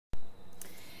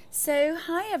So,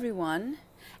 hi everyone.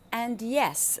 And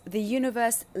yes, the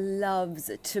universe loves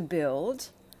to build.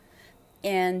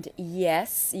 And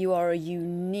yes, you are a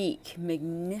unique,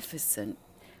 magnificent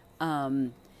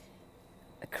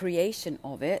creation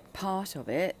of it, part of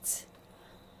it.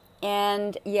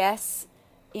 And yes,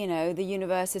 the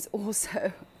universe is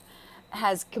also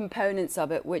has components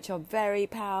of it which are very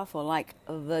powerful, like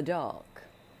the dark,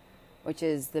 which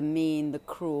is the mean, the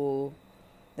cruel,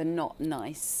 the not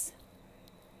nice.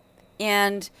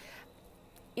 And,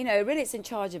 really it's in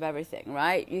charge of everything,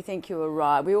 right? You think you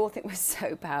arrive. We all think we're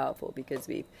so powerful because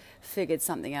we've figured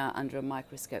something out under a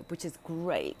microscope, which is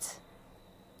great.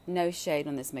 No shade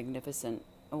on this magnificent,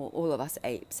 all of us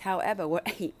apes. However, we're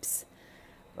apes,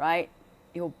 right?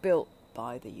 You're built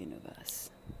by the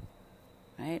universe,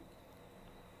 right?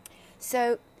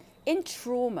 So in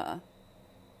trauma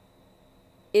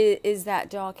is that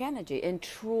dark energy. In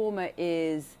trauma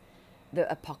is the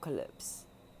apocalypse.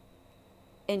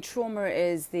 In trauma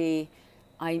is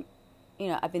I've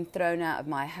been thrown out of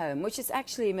my home, which is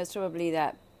actually most probably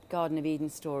that Garden of Eden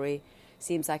story.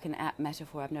 Seems like an apt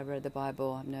metaphor. I've never read the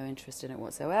Bible. I have no interest in it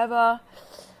whatsoever.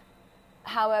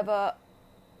 However,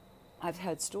 I've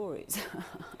heard stories.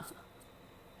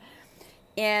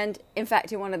 And in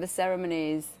fact, in one of the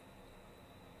ceremonies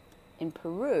in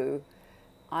Peru,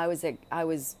 I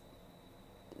was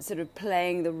sort of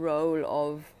playing the role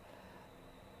of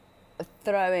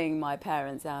throwing my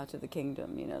parents out of the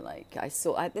kingdom.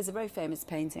 There's a very famous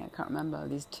painting, I can't remember,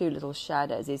 these two little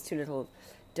shadows, these two little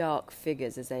dark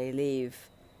figures as they leave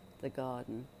the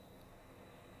garden.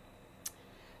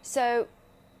 So,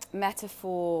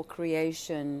 metaphor,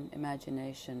 creation,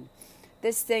 imagination.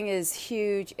 This thing is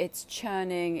huge, it's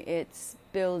churning, it's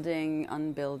building,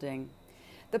 unbuilding.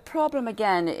 The problem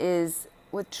again is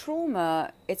with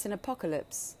trauma, it's an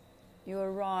apocalypse. You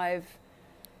arrive,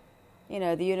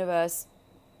 the universe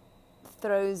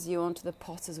throws you onto the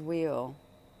potter's wheel,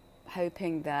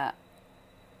 hoping that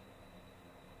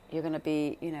you're going to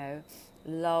be,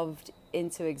 loved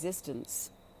into existence.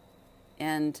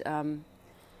 And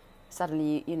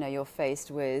suddenly, you're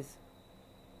faced with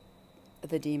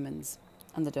the demons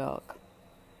and the dark.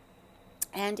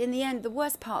 And in the end, the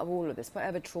worst part of all of this,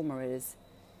 whatever trauma is,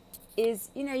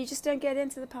 you just don't get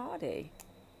into the party.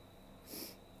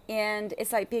 And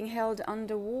it's like being held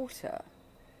underwater.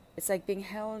 It's like being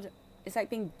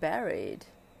buried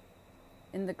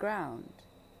in the ground.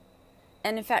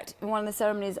 And in fact, in one of the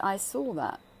ceremonies, I saw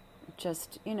that.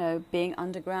 Just, being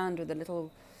underground with the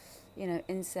little,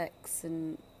 insects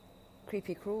and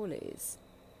creepy crawlies.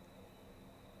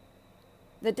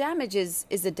 The damage is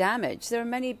the damage. There are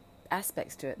many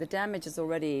aspects to it. The damage is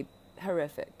already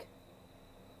horrific.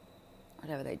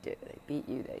 Whatever they do, they beat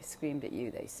you, they screamed at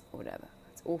you, whatever.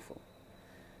 It's awful.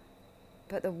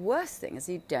 But the worst thing is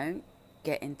you don't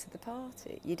get into the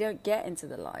party. You don't get into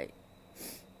the light.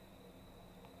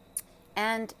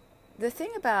 And the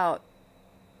thing about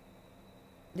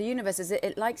the universe is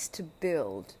it likes to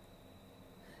build.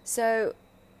 So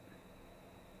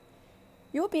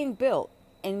you're being built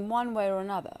in one way or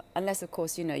another. Unless, of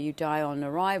course, you die on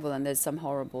arrival and there's some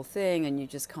horrible thing and you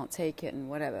just can't take it and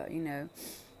whatever,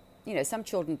 some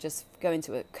children just go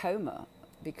into a coma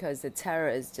because the terror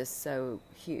is just so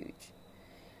huge.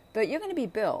 But you're going to be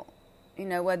built,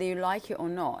 whether you like it or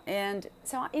not. And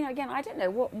so, again, I don't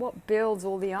know what builds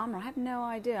all the armor. I have no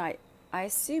idea. I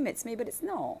assume it's me, but it's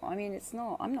not. I mean, it's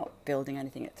not. I'm not building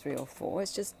anything at 3 or 4.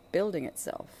 It's just building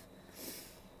itself.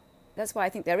 That's why I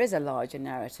think there is a larger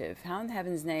narrative. How in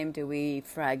heaven's name do we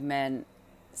fragment,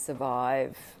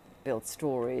 survive, build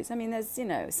stories? I mean, there's,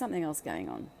 something else going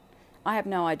on. I have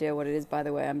no idea what it is, by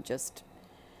the way. I'm just,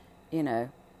 the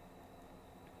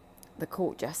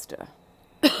court jester.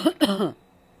 But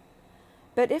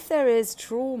if there is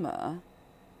trauma,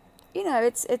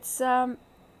 it's it's a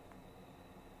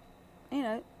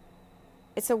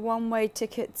one-way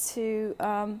ticket to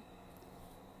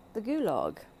the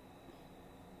gulag.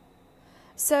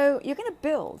 So you're going to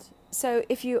build. So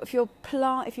if you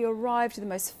arrive to the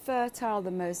most fertile,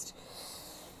 the most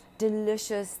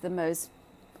delicious, the most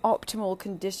optimal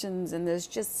conditions, and there's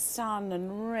just sun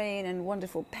and rain and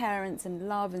wonderful parents and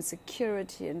love and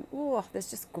security and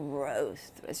there's just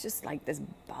growth. It's just like this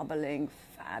bubbling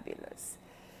fabulous.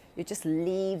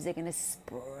 Leaves are going to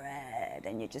spread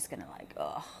and you're just going to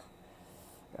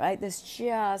right?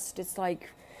 It's like,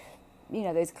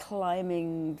 those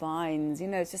climbing vines,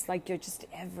 it's just like you're just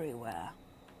everywhere.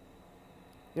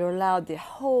 You're allowed the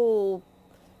whole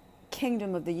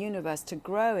kingdom of the universe to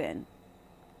grow in.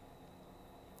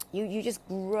 You just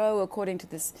grow according to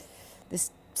this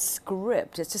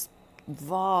script. It's just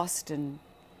vast and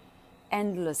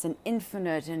endless and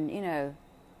infinite and,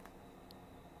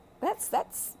 that's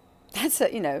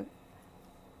a,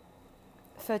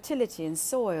 fertility and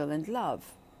soil and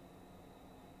love.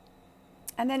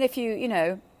 And then if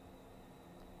you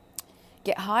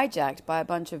get hijacked by a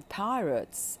bunch of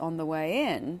pirates on the way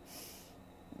in,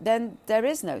 then there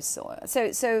is no soil.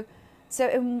 So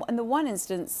in the one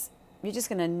instance, you're just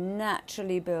going to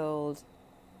naturally build,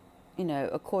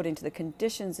 according to the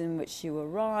conditions in which you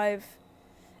arrive.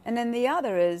 And then the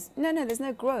other is, no, there's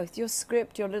no growth. Your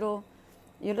script, your little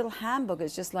handbook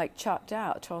is just like chucked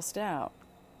out, tossed out.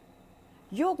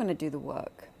 You're going to do the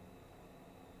work.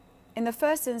 In the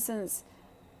first instance,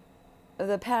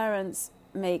 the parents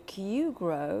make you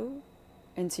grow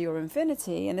into your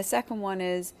infinity. And the second one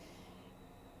is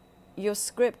your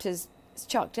script is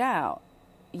chucked out.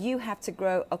 You have to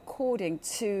grow according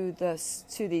to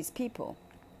these people.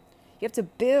 You have to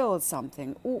build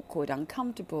something awkward,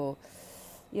 uncomfortable.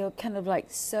 You're kind of like,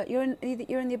 you're in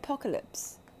the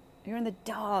apocalypse. You're in the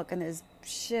dark and there's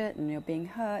shit and you're being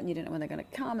hurt and you don't know when they're going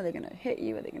to come. Are they going to hit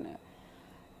you?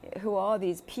 Who are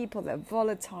these people? They're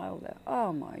volatile.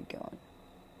 Oh my God.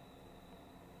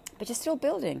 But you're still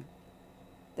building.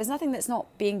 There's nothing that's not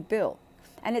being built.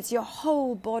 And it's your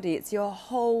whole body. It's your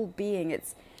whole being.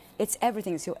 It's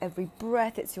everything. It's your every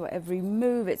breath. It's your every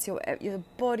move. It's your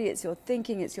body. It's your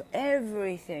thinking. It's your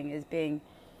everything is being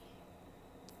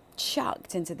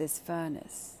chucked into this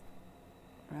furnace.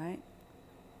 Right?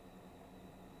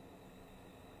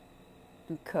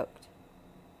 And cooked.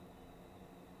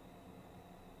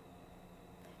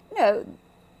 Your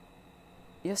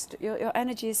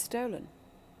energy is stolen.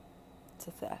 It's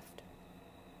a theft.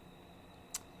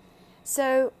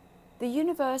 So the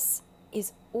universe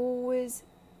is always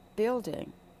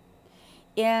building.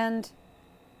 And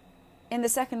in the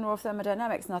second law of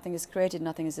thermodynamics, nothing is created,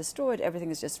 nothing is destroyed,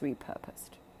 everything is just repurposed.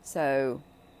 So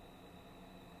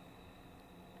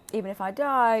even if I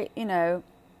die, I'm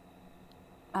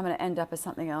going to end up as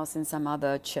something else in some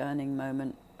other churning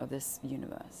moment of this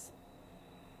universe.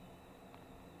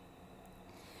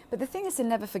 But the thing is to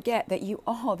never forget that you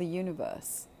are the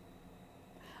universe.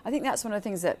 I think that's one of the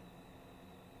things that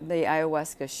the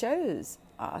ayahuasca shows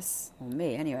us, or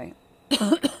me anyway,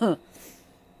 that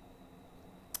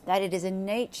it is in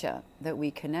nature that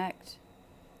we connect,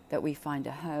 that we find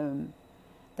a home,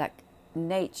 that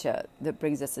nature that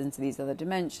brings us into these other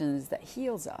dimensions, that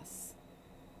heals us,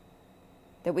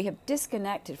 that we have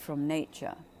disconnected from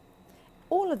nature.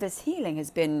 All of this healing has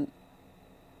been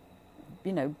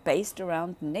based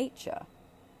around nature.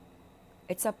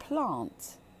 It's a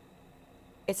plant.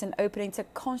 It's an opening to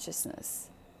consciousness.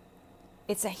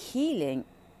 It's a healing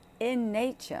in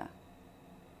nature.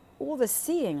 All the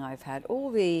seeing I've had,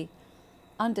 all the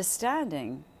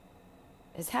understanding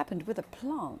has happened with a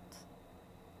plant.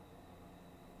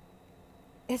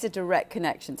 It's a direct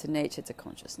connection to nature, to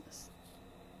consciousness.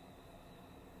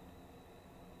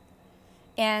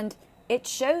 And it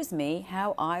shows me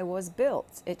how I was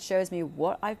built. It shows me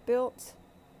what I've built.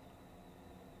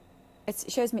 It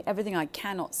shows me everything I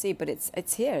cannot see, but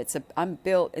it's here. I'm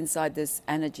built inside this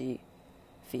energy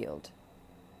field.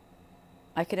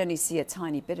 I can only see a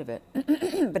tiny bit of it, but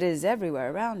it is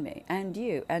everywhere around me, and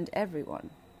you, and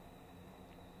everyone.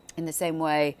 In the same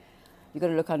way, you've got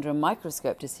to look under a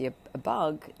microscope to see a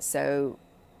bug, so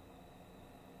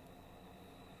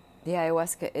the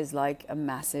ayahuasca is like a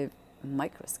massive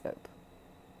microscope,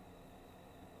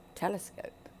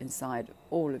 telescope inside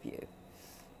all of you.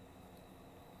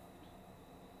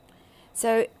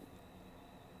 So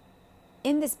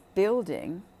in this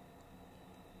building,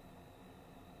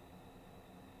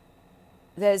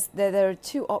 there are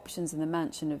two options in the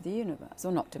mansion of the universe,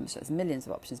 or not demonstrate, there's millions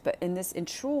of options, but in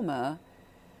trauma,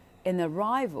 in the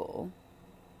arrival,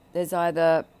 there's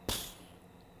either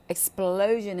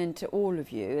explosion into all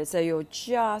of you, so you're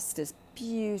just this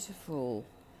beautiful,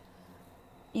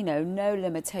 no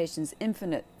limitations,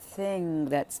 infinite thing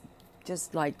that's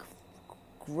just like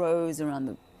grows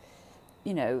around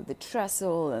the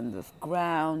trestle and the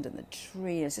ground and the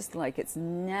tree. It's just like it's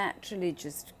naturally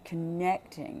just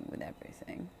connecting with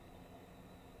everything.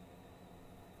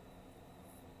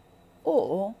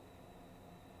 Or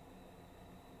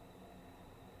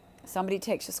somebody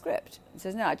takes your script and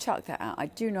says, no, I chuck that out. I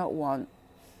don't want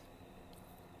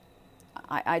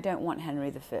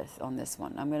Henry V on this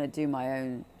one. I'm going to do my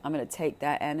own. I'm going to take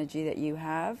that energy that you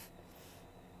have,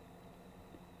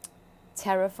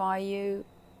 terrify you,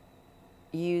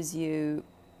 use you,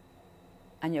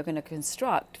 and you're going to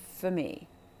construct for me.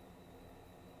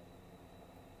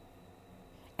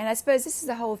 And I suppose this is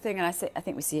the whole thing, and I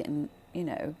think we see it in,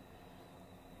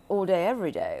 all day,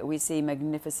 every day. We see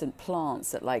magnificent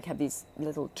plants that have these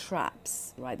little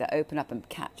traps, right, that open up and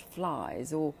catch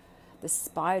flies, or the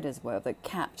spider's web that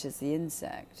captures the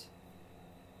insect,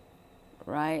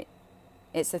 right?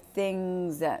 It's the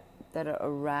things that are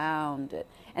around it.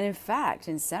 And in fact,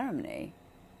 in ceremony,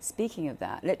 speaking of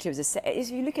that, literally,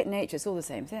 if you look at nature, it's all the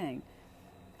same thing.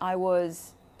 I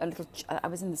was in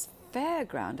this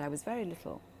fairground. I was very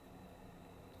little.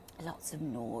 Lots of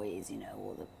noise,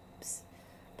 all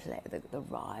the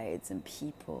rides and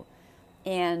people.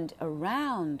 And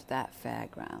around that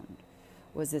fairground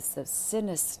was this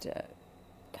sinister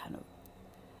kind of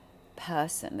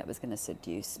person that was going to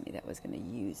seduce me, that was going to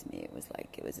use me. It was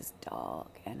this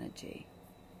dark energy.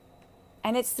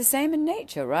 And it's the same in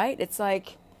nature, right? It's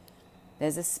like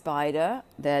there's a spider,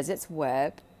 there's its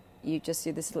web. You just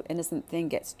see this little innocent thing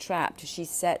gets trapped. She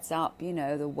sets up,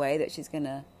 the way that she's going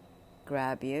to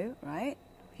grab you, right?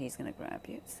 He's going to grab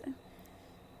you.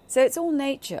 So it's all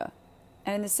nature.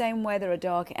 And in the same way, there are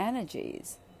dark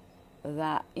energies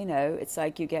that, it's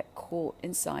like you get caught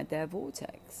inside their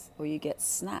vortex, or you get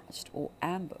snatched or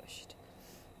ambushed.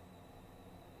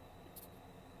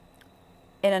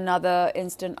 In another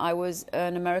instant, I was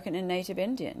an American and Native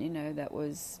Indian, that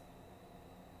was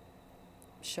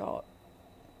shot.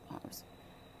 I was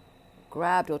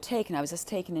grabbed or taken. I was just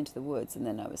taken into the woods, and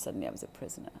then I was a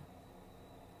prisoner.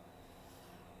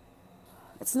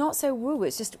 It's not so woo,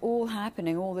 it's just all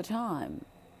happening all the time,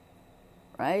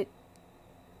 right?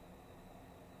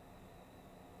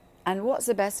 And what's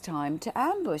the best time to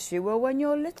ambush you? Well, when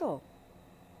you're little.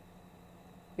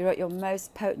 You're at your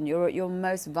most potent, you're at your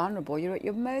most vulnerable, you're at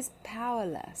your most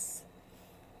powerless.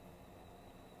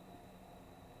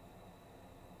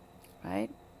 Right?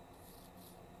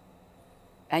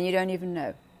 And you don't even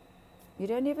know. You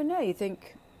don't even know. You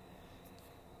think,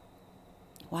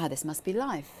 wow, this must be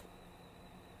life.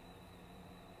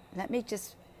 Let me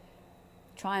just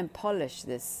try and polish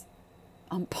this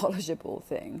unpolishable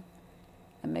thing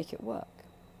and make it work.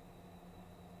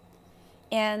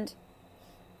 And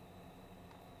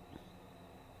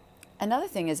another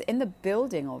thing is, in the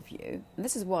building of you, and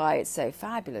this is why it's so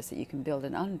fabulous that you can build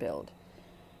and unbuild.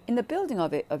 In the building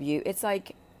of you, it's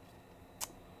like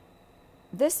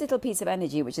this little piece of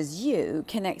energy, which is you,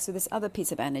 connects with this other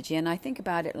piece of energy. And I think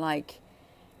about it like,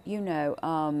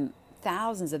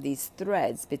 thousands of these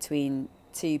threads between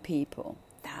two people,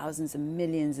 thousands and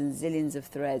millions and zillions of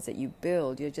threads that you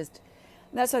build.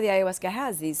 That's why the ayahuasca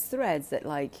has these threads that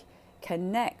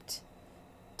connect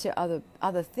to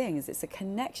other things. It's a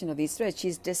connection of these threads.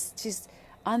 She's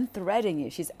unthreading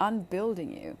you. She's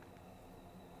unbuilding you.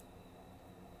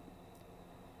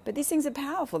 But these things are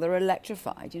powerful. They're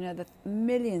electrified. The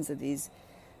millions of these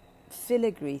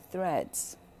filigree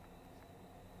threads.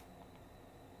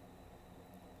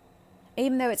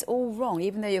 Even though it's all wrong,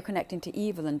 even though you're connecting to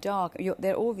evil and dark,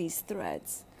 there are all these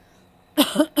threads.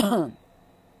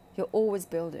 You're always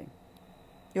building.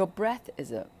 Your breath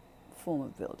is a form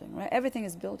of building, right? Everything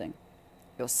is building.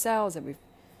 Your cells are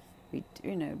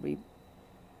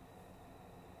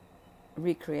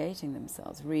recreating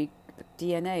themselves,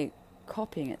 DNA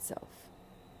copying itself.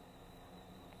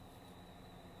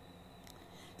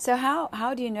 So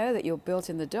how do you know that you're built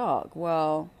in the dark?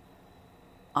 Well,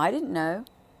 I didn't know.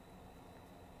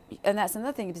 And that's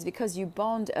another thing. It is because you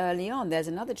bond early on. There's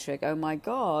another trick. Oh my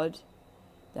God,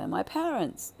 they're my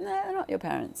parents. No, they're not your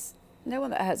parents. No one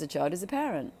that has a child is a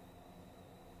parent.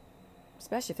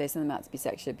 Especially if they send them out to be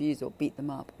sexually abused or beat them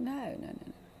up. No.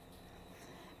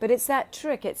 But it's that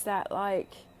trick. It's that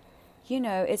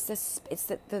it's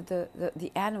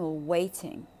the animal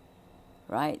waiting,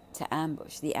 right, to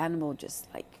ambush. The animal just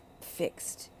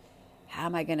fixed. How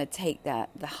am I going to take the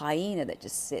hyena that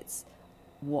just sits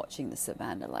watching the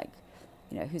savannah,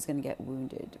 who's going to get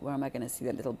wounded? Where am I going to see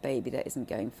that little baby that isn't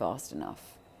going fast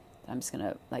enough? I'm just going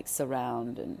to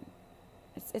surround, and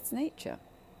it's nature.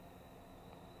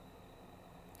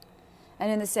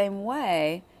 And in the same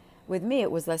way, with me, it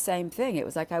was the same thing. It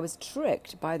was like I was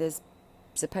tricked by this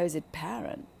supposed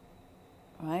parent,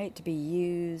 right, to be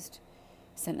used,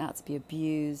 sent out to be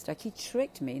abused. He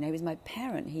tricked me. He was my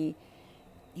parent. He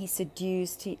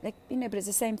seduced, but it's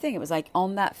the same thing. It was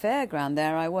on that fairground,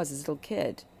 there I was, as a little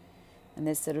kid, and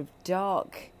this sort of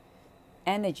dark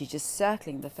energy just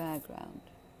circling the fairground.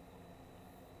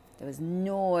 There was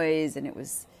noise, and it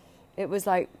was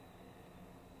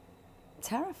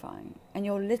terrifying. And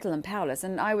you're little and powerless.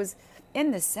 And I was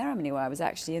in this ceremony where I was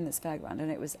actually in this fairground,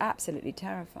 and it was absolutely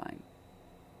terrifying.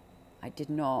 I did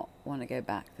not want to go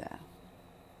back there.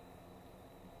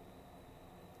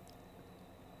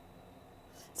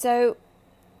 So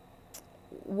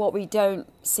we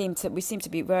seem to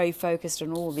be very focused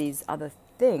on all these other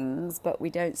things, but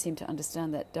we don't seem to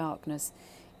understand that darkness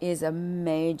is a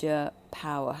major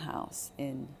powerhouse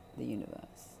in the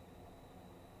universe.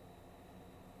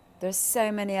 There's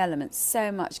so many elements,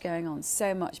 so much going on,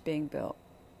 so much being built.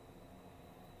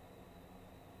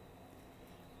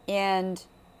 And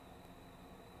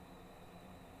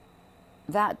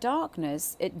that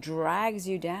darkness, it drags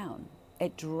you down.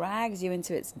 It drags you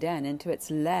into its den, into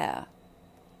its lair.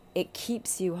 It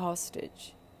keeps you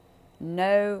hostage.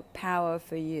 No power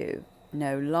for you.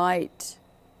 No light.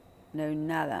 No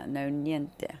nada. No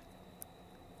niente.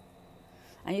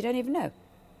 And you don't even know.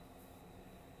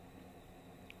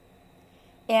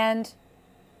 And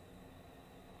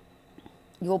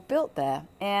you're built there,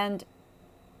 and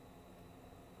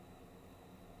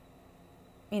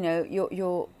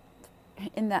you're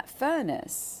in that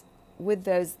furnace with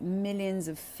those millions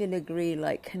of filigree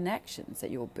like connections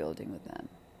that you're building with them.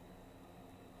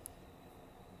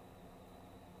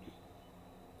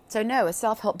 So no, a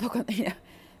self-help book on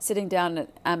sitting down at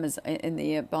Amazon in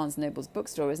the Barnes & Noble's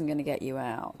bookstore isn't going to get you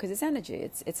out, because it's energy.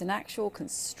 It's an actual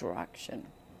construction.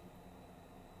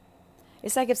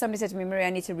 It's like if somebody said to me, Maria, I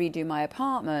need to redo my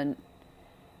apartment.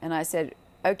 And I said,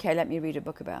 okay, let me read a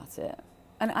book about it.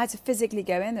 And I had to physically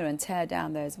go in there and tear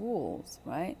down those walls,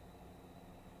 right?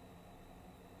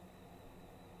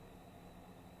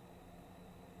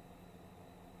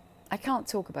 I can't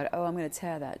talk about it. Oh, I'm going to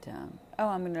tear that down.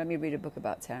 Oh, let me read a book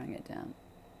about tearing it down.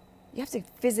 You have to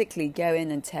physically go in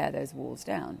and tear those walls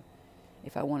down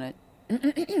if I want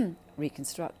to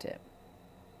reconstruct it.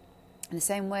 In the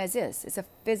same way as this, it's a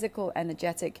physical,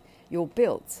 energetic, you're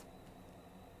built.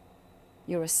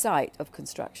 You're a site of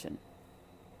construction.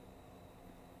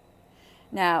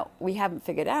 Now, we haven't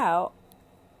figured out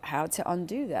how to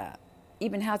undo that,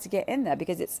 even how to get in there,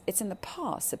 because it's in the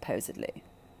past, supposedly.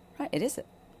 Right? It isn't.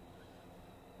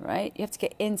 Right? You have to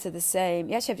get into you actually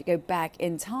have to go back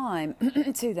in time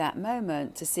to that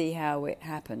moment to see how it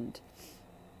happened.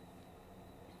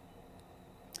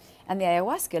 And the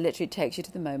ayahuasca literally takes you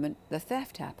to the moment the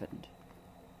theft happened.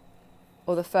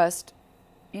 Or the first,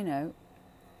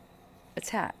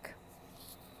 attack.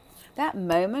 That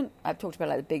moment, I've talked about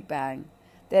like the Big Bang.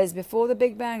 There's before the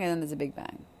Big Bang and then there's a Big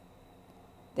Bang.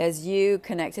 There's you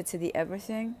connected to the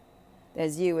everything.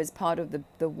 There's you as part of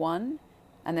the one.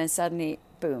 And then suddenly,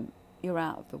 boom, you're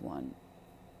out of the one.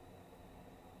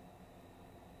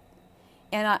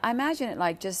 And I imagine it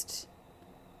like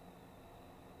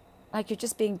you're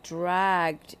just being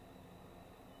dragged,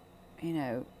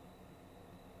 I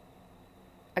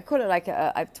call it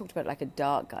I've talked about like a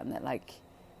dart gun that like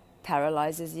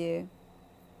paralyzes you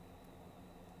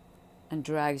and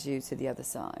drags you to the other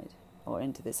side, or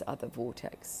into this other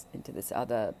vortex, into this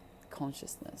other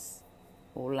consciousness,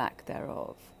 or lack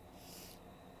thereof.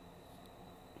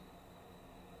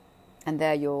 And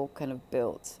there you're kind of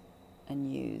built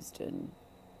and used, and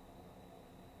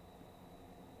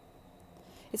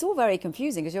it's all very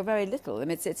confusing because you're very little. I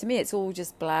mean, to me, it's all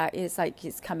just black. It's like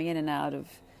it's coming in and out of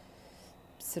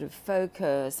sort of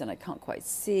focus, and I can't quite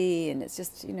see. And it's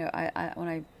just,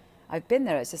 when I've been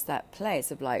there, it's just that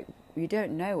place of like, you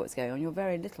don't know what's going on. You're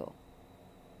very little.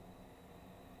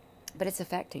 But it's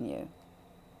affecting you.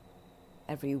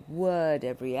 Every word,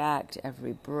 every act,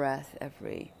 every breath,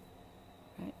 right?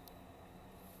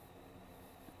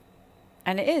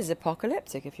 And it is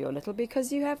apocalyptic if you're little,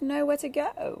 because you have nowhere to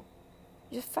go.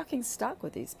 You're fucking stuck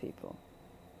with these people.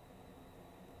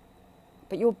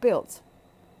 But you're built.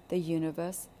 The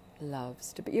universe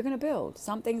loves to, but you're going to build.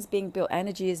 Something's being built.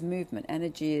 Energy is movement.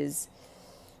 Energy is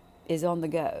on the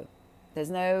go. There's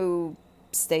no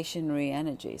stationary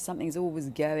energy. Something's always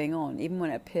going on, even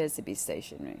when it appears to be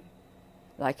stationary,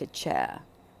 like a chair.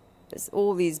 There's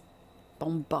all these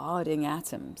bombarding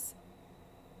atoms.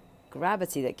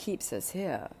 Gravity that keeps us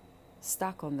here,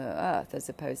 stuck on the earth, as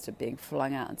opposed to being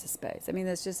flung out into space. I mean,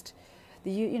 there's just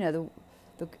the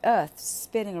earth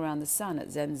spinning around the sun at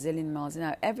zillion miles an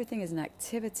hour. Everything is an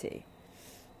activity.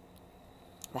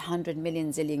 The 100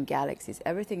 million zillion galaxies,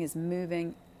 everything is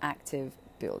moving, active,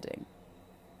 building.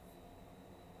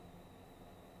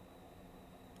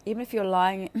 Even if you're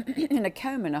lying in a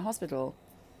coma in a hospital,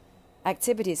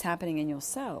 activity is happening in your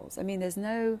cells. I mean, there's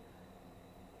no...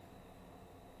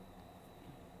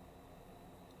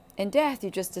 In death,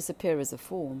 you just disappear as a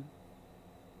form.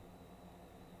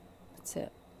 That's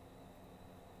it.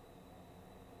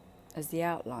 As the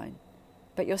outline.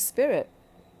 But your spirit,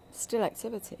 still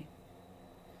activity.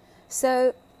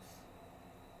 So,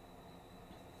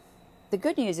 the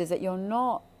good news is that you're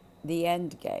not the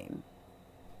end game.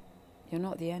 You're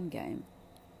not the end game.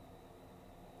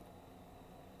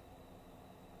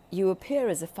 You appear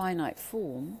as a finite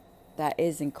form that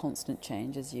is in constant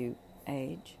change as you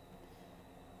age.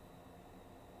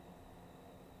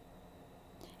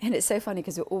 And it's so funny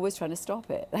because we're always trying to stop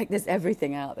it. Like, there's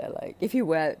everything out there. Like, if you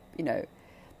wear,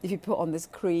 if you put on this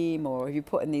cream, or if you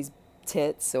put in these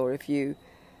tits, or if you,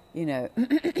 you know,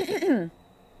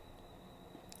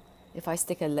 if I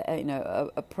stick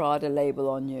a Prada label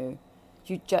on you,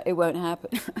 it won't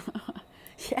happen.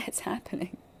 Yeah, it's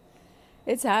happening.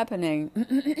 It's happening.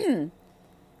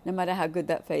 No matter how good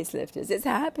that facelift is, it's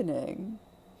happening.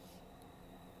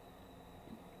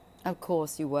 Of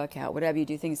course, you work out, whatever you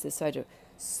do, things to try to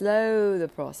slow the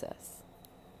process.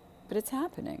 But it's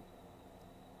happening.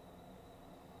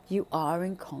 You are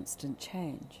in constant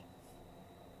change.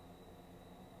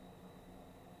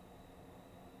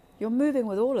 You're moving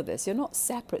with all of this. You're not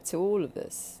separate to all of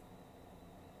this.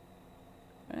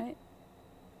 Right?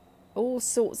 All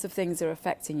sorts of things are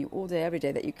affecting you all day, every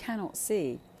day that you cannot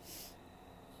see.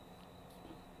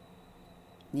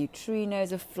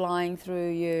 Neutrinos are flying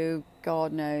through you.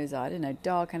 God knows, I don't know,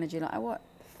 dark energy, like what?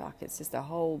 Fuck, it's just a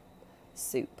whole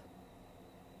soup.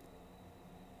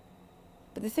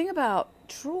 But the thing about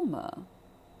trauma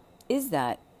is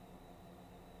that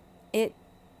it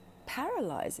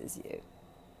paralyzes you.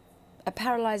 It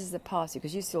paralyzes the past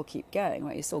because you still keep going,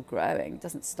 right? You're still growing. It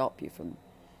doesn't stop you from,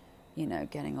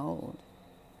 getting old.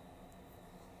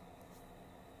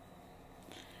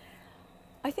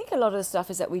 I think a lot of the stuff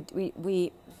is that we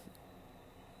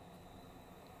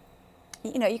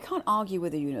you can't argue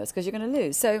with the universe because you're going to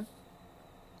lose. So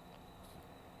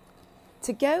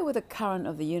to go with the current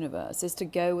of the universe is to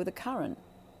go with the current.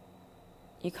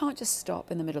 You can't just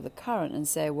stop in the middle of the current and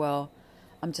say, well,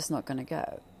 I'm just not going to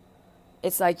go.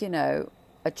 It's like, a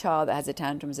child that has a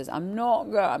tantrum and says, I'm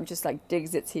not going, I'm just like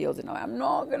digs its heels and I'm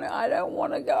not going to, I don't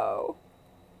want to go.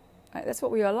 Right? That's what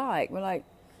we are like. We're like,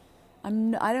 I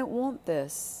don't want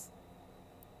this.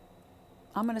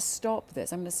 I'm going to stop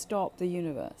this. I'm going to stop the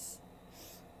universe.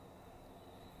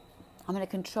 I'm going to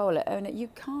control it. Own it. You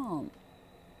can't.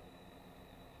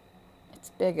 It's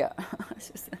bigger.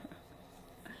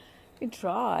 We can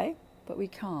try, but we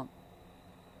can't.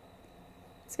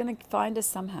 It's going to find us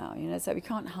somehow. It's like we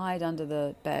can't hide under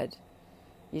the bed.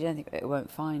 You don't think it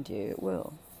won't find you. It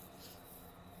will.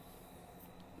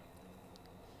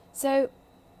 So,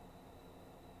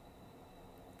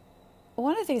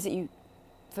 one of the things that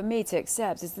for me to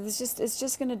accept is that it's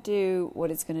just going to do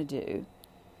what it's going to do.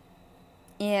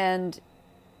 And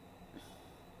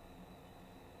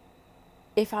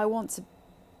if I want to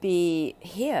be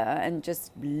here and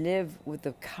just live with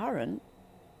the current,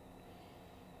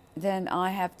 then I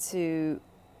have to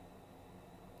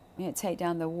take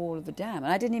down the wall of the dam. And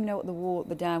I didn't even know what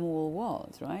the dam wall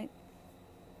was, right?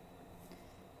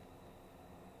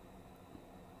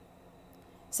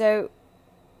 So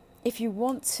if you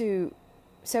want to,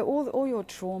 so all your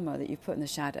trauma that you've put in the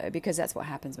shadow, because that's what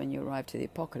happens when you arrive to the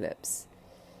apocalypse,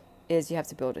 is you have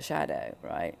to build a shadow,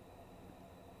 right?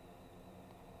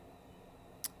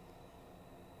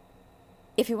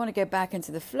 If you want to go back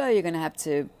into the flow, you're going to have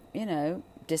to,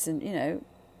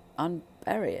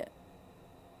 unbury it.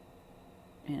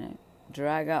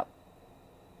 Drag up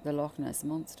the Loch Ness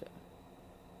Monster.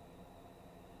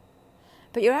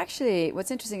 But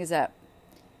what's interesting is that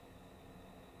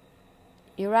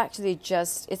you're actually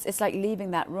it's like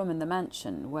leaving that room in the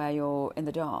mansion where you're in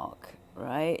the dark,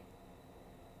 right?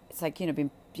 It's like, you've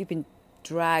been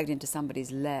dragged into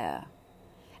somebody's lair.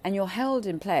 And you're held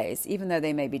in place, even though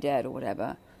they may be dead or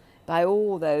whatever, by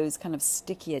all those kind of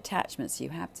sticky attachments you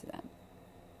have to them.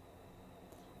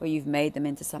 Where you've made them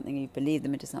into something, you've believed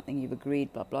them into something, you've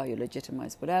agreed, blah, blah, you're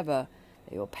legitimized, whatever.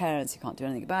 They're your parents, you can't do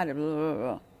anything about it, blah,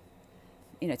 blah,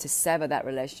 blah. To sever that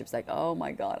relationship is like, oh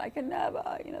my God, I can never,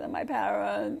 they're my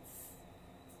parents.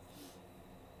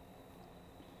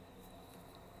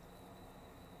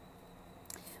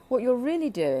 What you're really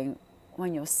doing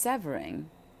when you're severing,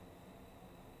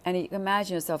 and you can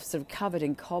imagine yourself sort of covered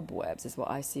in cobwebs, is what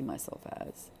I see myself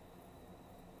as,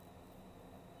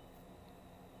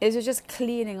 is you're just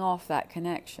cleaning off that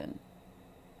connection.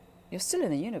 You're still in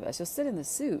the universe, you're still in the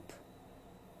soup.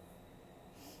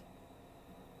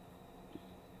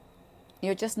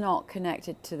 You're just not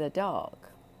connected to the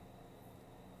dark.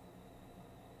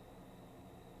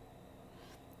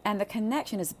 And the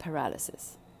connection is a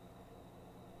paralysis.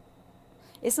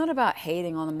 It's not about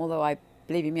hating on them, although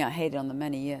believe me, I hated on them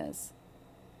many years.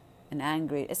 And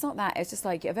angry. It's not that. It's just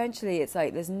like, eventually it's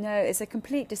like it's a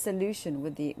complete dissolution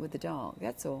with the dark.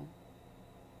 That's all.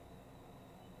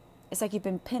 It's like you've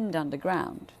been pinned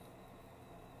underground.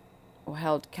 Or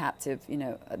held captive,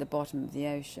 at the bottom of the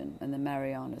ocean, and the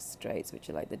Mariana Straits,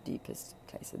 which are like the deepest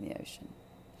place in the ocean.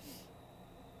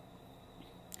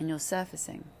 And you're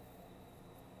surfacing.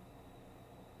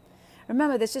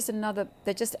 Remember, there's just another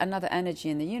energy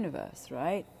in the universe,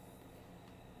 right?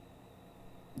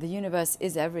 the universe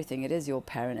is everything. It is your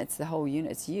parent. It's the whole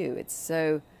unit. It's you. It's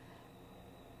so...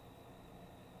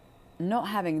 Not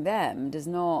having them does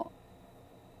not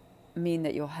mean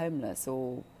that you're homeless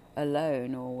or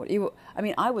alone or... I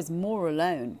mean, I was more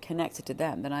alone connected to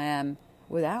them than I am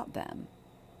without them.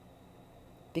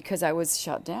 Because I was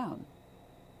shut down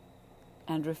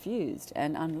and refused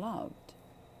and unloved.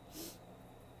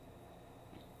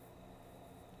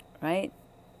 Right?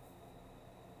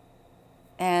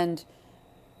 And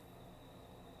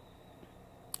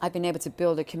I've been able to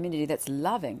build a community that's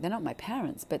loving. They're not my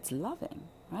parents, but it's loving,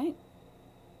 right?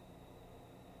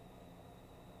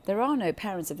 There are no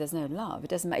parents if there's no love. It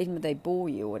doesn't matter, even if they bore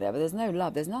you or whatever. There's no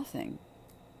love, there's nothing.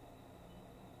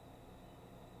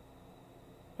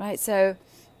 Right? So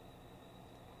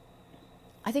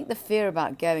I think the fear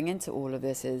about going into all of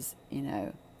this is,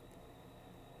 I'm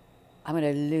going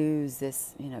to lose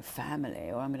this, family,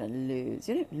 or I'm going to lose...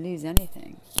 You don't lose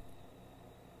anything.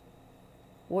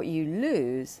 What you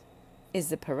lose is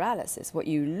the paralysis. What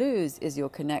you lose is your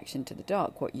connection to the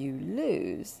dark. What you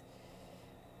lose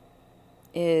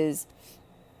is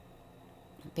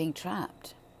being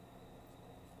trapped.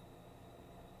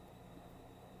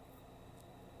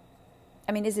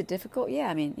 I mean, is it difficult? Yeah,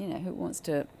 I mean, who wants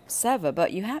to sever?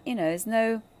 But you have, there is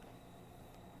no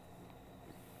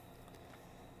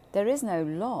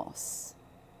loss.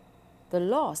 The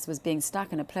loss was being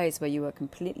stuck in a place where you were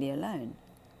completely alone.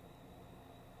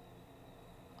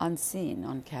 Unseen,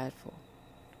 uncared for.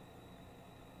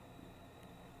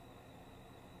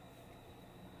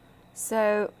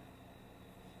 So,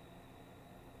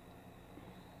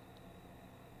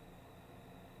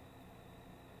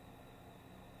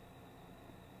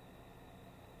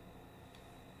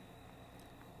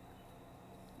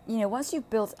 once you've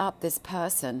built up this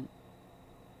person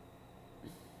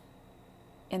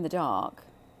in the dark,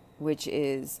 which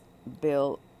is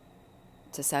built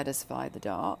to satisfy the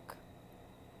dark,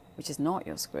 which is not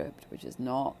your script, which is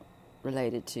not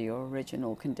related to your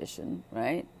original condition,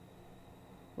 right?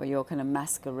 Where you're kind of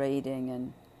masquerading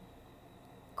and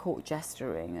court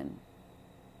gesturing and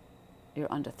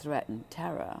you're under threat and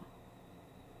terror.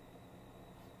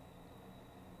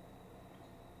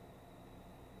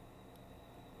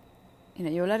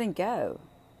 You're letting go.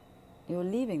 You're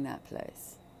leaving that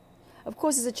place. Of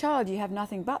course, as a child, you have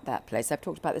nothing but that place. I've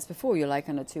talked about this before. You're like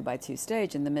on a 2x2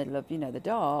 stage in the middle of, the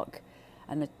dark,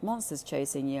 and the monster's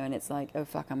chasing you, and it's like, oh,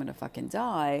 fuck, I'm going to fucking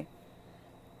die.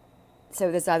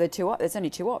 So there's only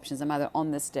two options. I'm either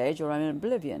on this stage or I'm in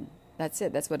oblivion. That's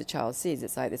it. That's what a child sees.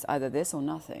 It's like, it's either this or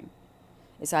nothing.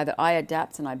 It's either I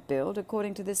adapt and I build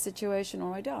according to this situation,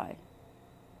 or I die.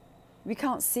 We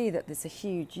can't see that there's a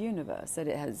huge universe, that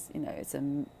it has, it's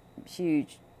a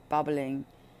huge, bubbling,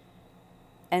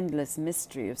 endless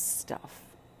mystery of stuff.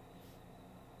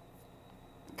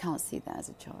 Can't see that as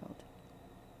a child.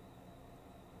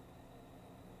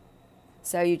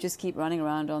 So you just keep running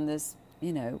around on this,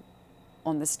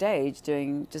 on the stage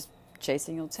just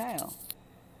chasing your tail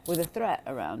with a threat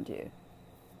around you.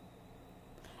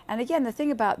 And again, the thing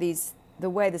about the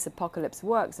way this apocalypse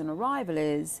works and Arrival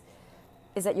is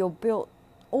that you're built,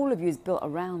 all of you is built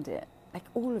around it. Like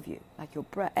all of you, like your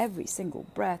breath, every single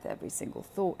breath, every single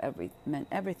thought,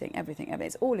 everything.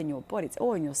 It's all in your body. It's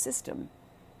all in your system.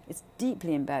 It's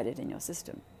deeply embedded in your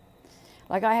system.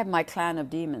 Like I have my clan of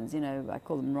demons, I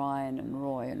call them Ryan and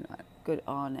Roy and good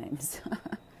R names,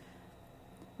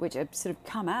 which have sort of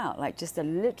come out, like just a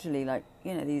literally like,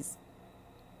 these,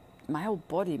 my whole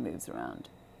body moves around.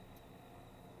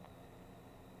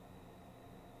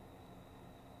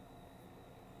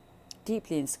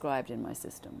 Deeply inscribed in my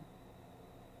system.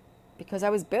 Because I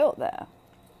was built there.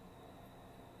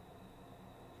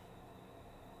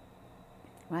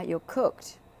 Right? You're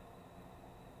cooked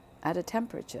at a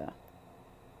temperature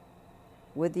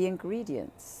with the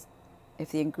ingredients.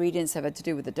 If the ingredients have to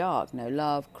do with the dark,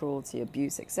 love, cruelty,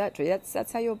 abuse, etc.,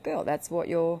 that's how you're built. That's what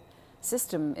your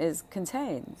system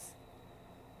contains.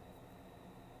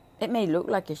 It may look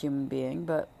like a human being,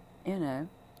 but, in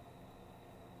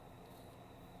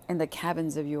the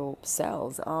caverns of your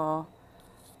cells are,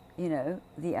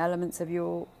 the elements of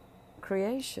your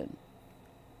creation.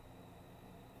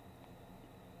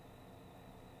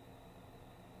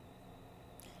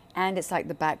 And it's like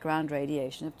the background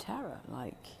radiation of terror.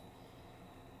 Like,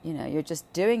 you're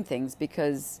just doing things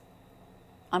because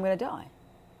I'm going to die.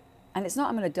 And it's not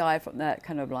I'm going to die from that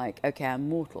kind of like, okay, I'm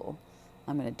mortal,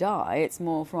 I'm going to die. It's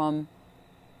more from,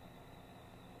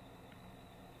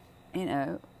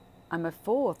 I'm a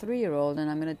 3-year-old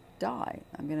and I'm going to die.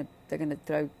 They're going to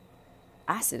throw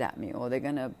acid at me, or they're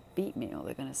going to beat me, or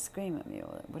they're going to scream at me,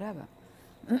 or whatever.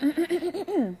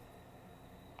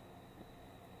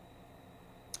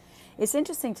 It's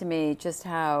interesting to me just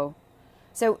how.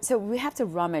 So we have to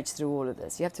rummage through all of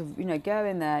this. You have to, go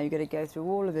in there. You got to go through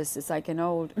all of this. It's like an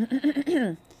old.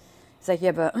 It's like you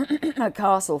have a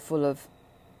castle full of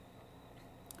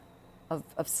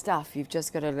stuff. You've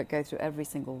just got to go through every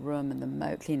single room and the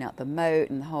moat, clean out the moat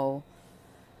and the whole.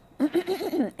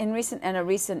 In a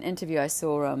recent interview, I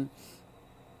saw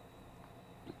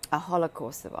a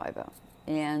Holocaust survivor,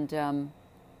 and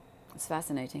it's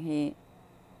fascinating.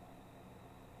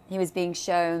 He was being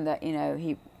shown that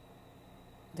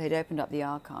they'd opened up the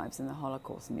archives in the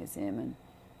Holocaust Museum, and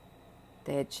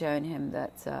they had shown him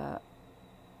that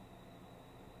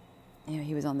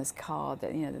he was on this card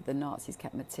that that the Nazis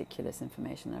kept meticulous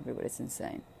information on everybody. It's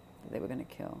insane that they were going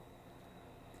to kill,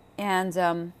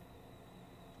 and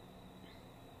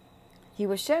he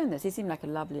was shown this. He seemed like a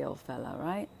lovely old fellow,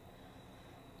 right?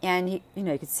 And you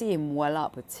could see him well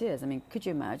up with tears. I mean, could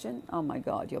you imagine? Oh my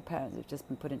God, your parents have just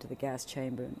been put into the gas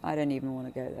chamber. And I don't even want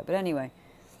to go there. But anyway,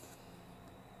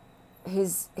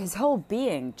 his whole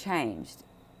being changed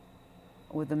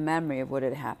with the memory of what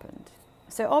had happened.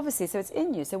 So obviously, it's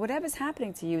in you. So whatever's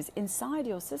happening to you is inside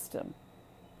your system.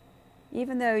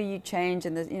 Even though you change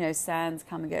and the sands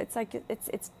come and go, it's like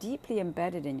it's deeply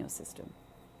embedded in your system.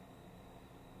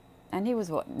 And he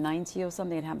was 90 or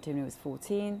something. It happened to him when he was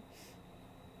 14.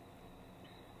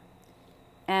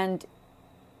 And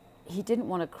he didn't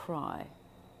want to cry.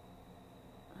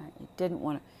 Right? He didn't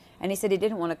want to, and he said he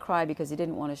didn't want to cry because he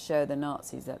didn't want to show the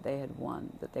Nazis that they had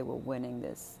won, that they were winning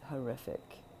this horrific,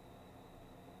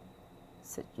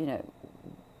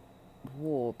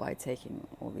 war by taking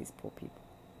all these poor people.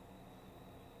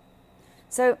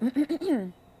 So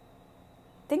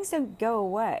things don't go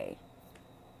away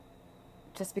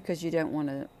just because you don't want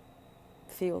to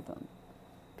feel them,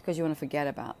 because you want to forget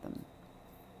about them.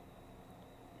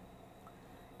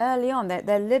 Early on,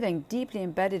 they're living deeply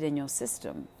embedded in your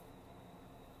system.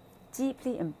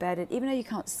 Deeply embedded, even though you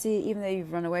can't see it, even though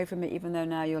you've run away from it, even though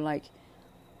now you're like,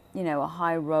 a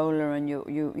high roller and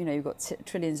you've got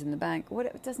trillions in the bank.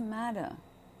 It doesn't matter.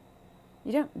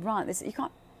 You don't run this. You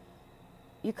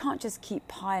can't just keep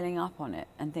piling up on it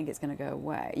and think it's going to go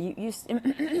away.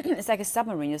 It's like a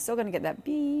submarine. You're still going to get that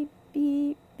beep,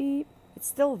 beep, beep. It's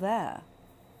still there.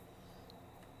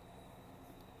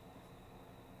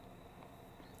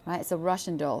 Right? It's a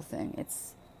Russian doll thing.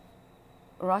 It's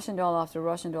Russian doll after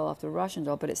Russian doll after Russian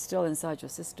doll, but it's still inside your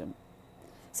system.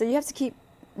 So you have to keep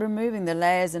removing the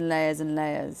layers and layers and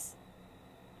layers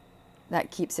that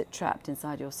keeps it trapped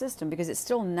inside your system, because it's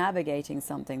still navigating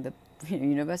something the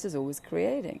universe is always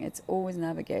creating. It's always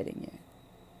navigating you.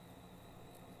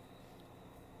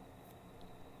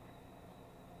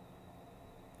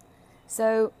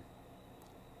 So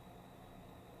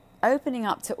opening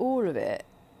up to all of it,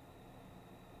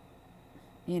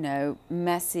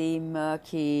 messy,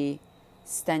 murky,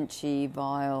 stenchy,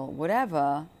 vile,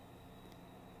 whatever,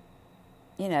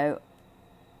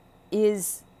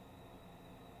 is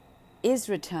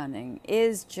returning,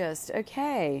 is just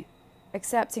okay,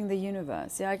 accepting the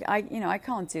universe. I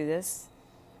can't do this.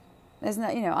 There's no,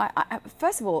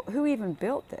 first of all, who even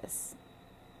built this?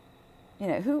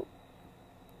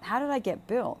 How did I get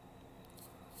built?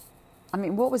 I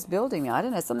mean, what was building me? I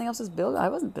don't know. Something else was building. I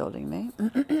wasn't building me.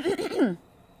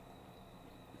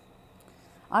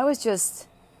 I was just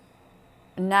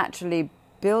naturally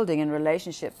building in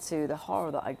relationship to the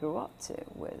horror that I grew up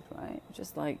with, right?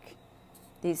 Just like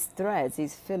these threads,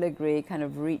 these filigree kind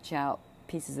of reach out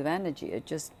pieces of energy are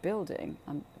just building.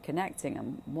 I'm connecting,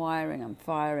 I'm wiring, I'm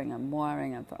firing, I'm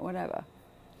wiring, whatever.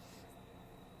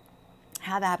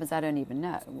 How that happens, I don't even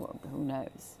know. Well, who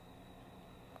knows?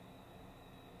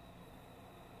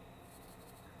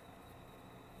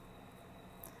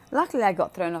 Luckily, I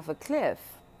got thrown off a cliff.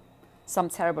 Some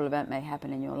terrible event may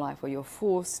happen in your life where you're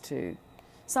forced to.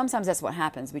 Sometimes that's what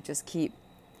happens. We just keep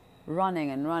running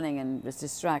and it's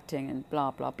distracting and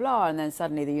blah, blah, blah. And then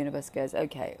suddenly the universe goes,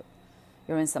 okay,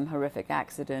 you're in some horrific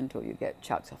accident, or you get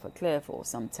chucked off a cliff, or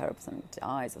something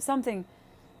dies or something.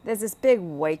 There's this big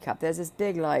wake up. There's this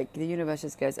big, the universe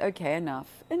just goes, okay, enough.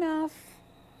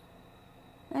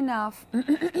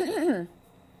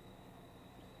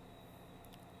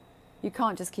 You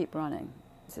can't just keep running.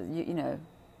 So,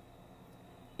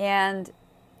 and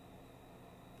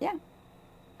yeah.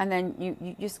 And then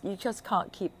you just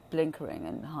can't keep blinkering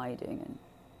and hiding.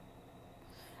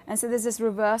 And so there's this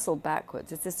reversal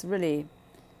backwards. It's this really,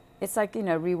 it's like,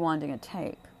 rewinding a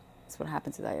tape. That's what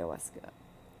happens with ayahuasca.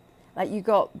 Like, you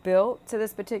got built to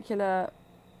this particular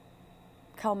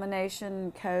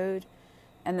culmination code,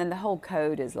 and then the whole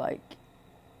code is like,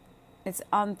 it's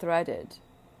unthreaded.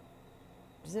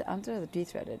 Is it unthreaded or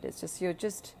de-threaded? It's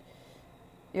just,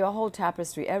 Your whole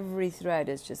tapestry, every thread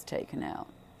is just taken out.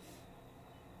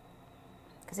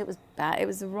 Because it was bad. It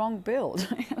was the wrong build.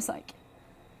 I was like,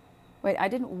 wait, I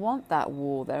didn't want that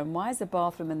wall there. And why is the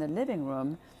bathroom in the living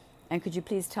room? And could you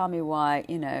please tell me why,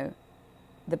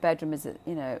 the bedroom is,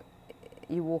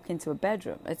 you walk into a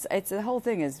bedroom. It's the whole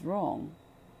thing is wrong.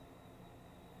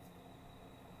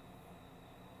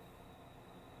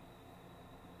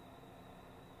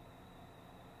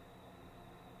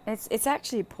 It's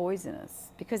actually poisonous,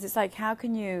 because it's like, how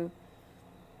can you?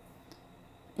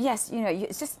 Yes,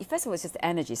 it's just, first of all, it's just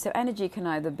energy. So energy can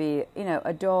either be,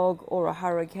 a dog or a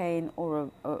hurricane or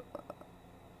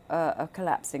a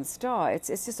collapsing star. It's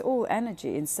just all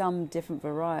energy in some different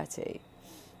variety,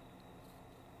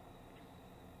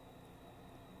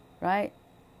 right?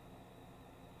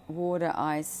 Water,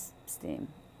 ice, steam.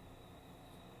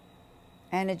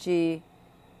 Energy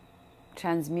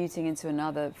transmuting into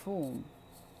another form.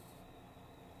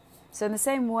 So in the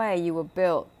same way you were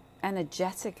built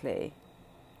energetically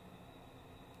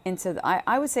into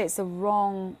I would say it's the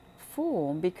wrong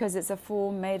form, because it's a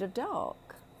form made of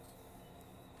dark.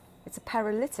 It's a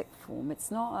paralytic form.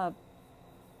 It's not a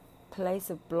place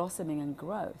of blossoming and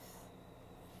growth.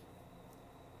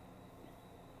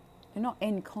 You're not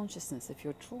in consciousness if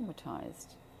you're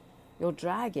traumatized. You're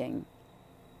dragging,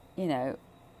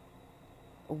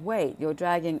 weight. You're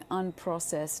dragging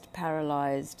unprocessed,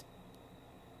 paralyzed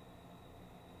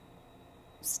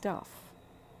stuff.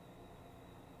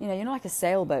 You're not like a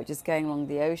sailboat just going along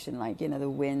the ocean, like, the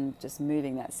wind just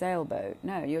moving that sailboat.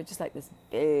 No, you're just like this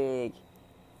big,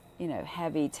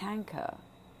 heavy tanker.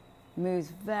 Moves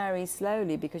very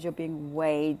slowly because you're being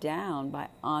weighed down by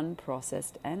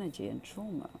unprocessed energy and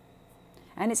trauma.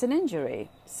 And it's an injury.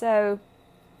 So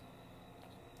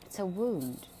it's a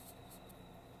wound.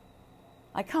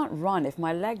 I can't run if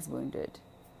my leg's wounded.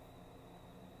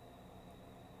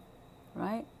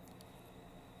 Right?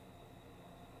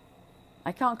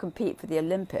 I can't compete for the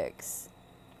Olympics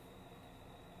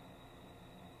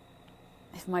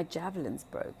if my javelin's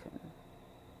broken,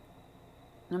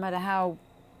 no matter how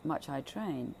much I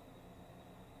train.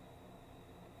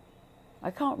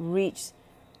 I can't reach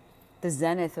the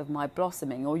zenith of my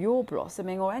blossoming, or your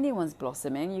blossoming, or anyone's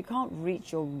blossoming. You can't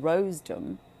reach your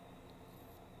rosedom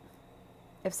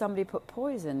if somebody put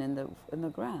poison in the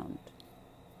ground.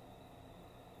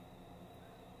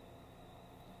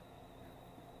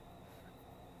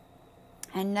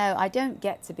 And no, I don't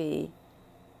get to be,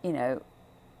 12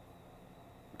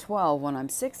 when I'm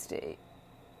 60.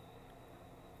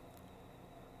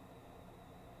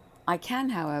 I can,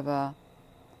 however,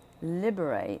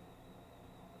 liberate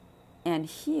and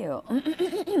heal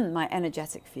my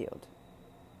energetic field.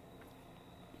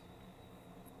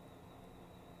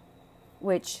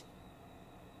 Which,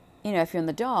 if you're in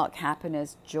the dark,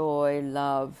 happiness, joy,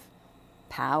 love,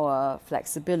 power,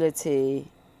 flexibility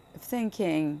of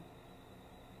thinking,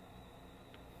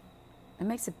 it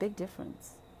makes a big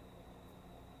difference.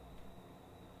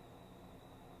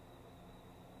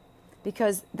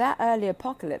 Because that early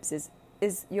apocalypse is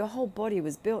your whole body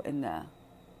was built in there.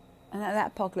 And that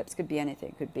apocalypse could be anything.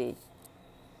 It could be,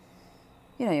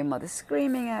 your mother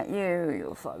screaming at you,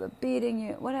 your father beating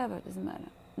you, whatever, it doesn't matter.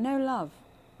 No love,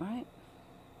 right?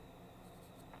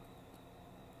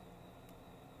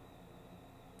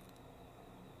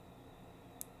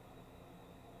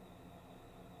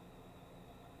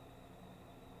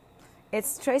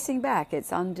 It's tracing back,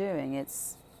 it's undoing,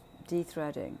 it's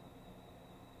de-threading.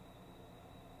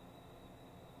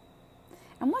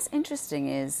 And what's interesting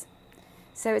is,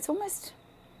 so it's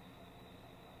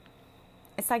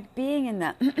like being in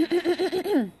that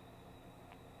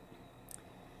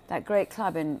that great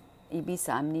club in Ibiza,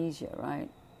 Amnesia, right?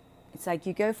 It's like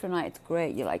you go for a night, it's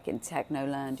great, you're like in techno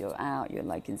land, you're out, you're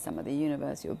like in some other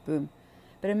universe, you're boom.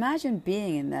 But imagine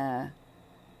being in there,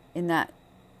 in that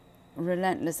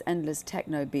relentless, endless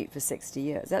techno beat for 60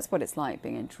 years. That's what it's like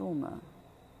being in trauma.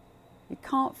 You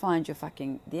can't find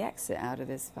the exit out of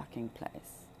this fucking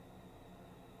place.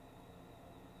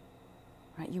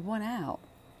 Right? You want out.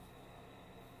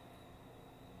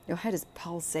 Your head is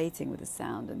pulsating with the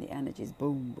sound, and the energy is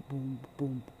boom, boom,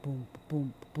 boom, boom,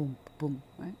 boom, boom, boom,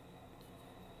 right?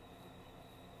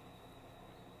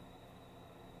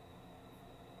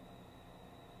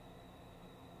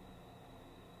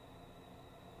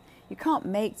 You can't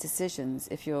make decisions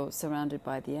if you're surrounded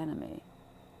by the enemy.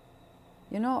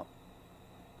 You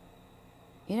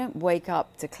don't wake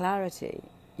up to clarity.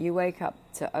 You wake up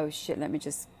to, oh shit, let me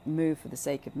just move for the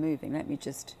sake of moving.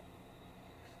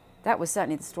 That was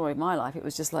certainly the story of my life. It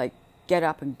was just like, get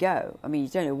up and go. I mean, you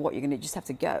don't know what you're going to do. You just have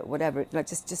to go, whatever. Like,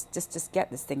 just get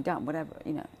this thing done, whatever.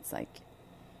 It's like,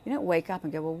 You don't wake up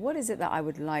and go, well, what is it that I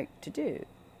would like to do?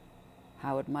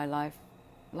 How would my life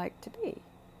like to be?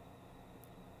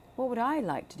 What would I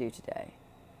like to do today?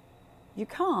 You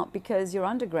can't, because you're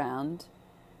underground,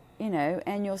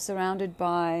 and you're surrounded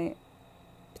by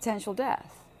potential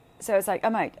death. So it's like,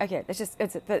 okay, let's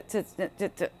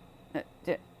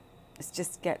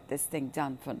just get this thing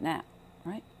done for now,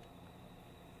 right?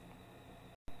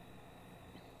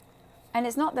 And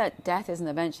it's not that death isn't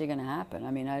eventually going to happen.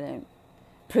 I mean, I don't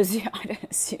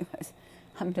assume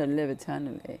I'm going to live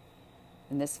eternally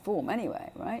in this form anyway,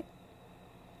 right?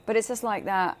 But it's just like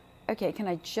that, okay, can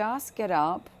I just get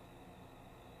up,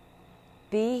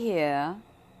 be here,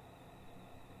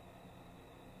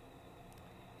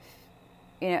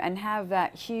 and have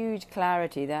that huge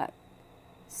clarity, that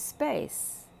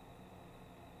space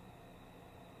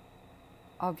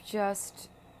of just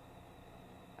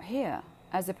here,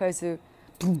 as opposed to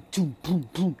boom, boom, boom,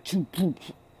 boom, boom, boom,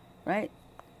 right?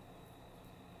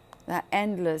 That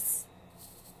endless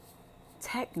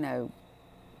techno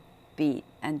beat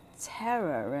and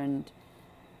terror and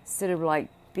sort of like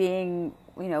being,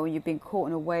 when you're being caught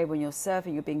in a wave, when you're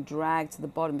surfing, you're being dragged to the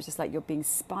bottom. It's just like you're being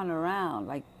spun around,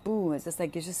 like boom. It's just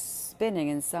like you're just spinning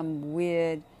in some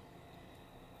weird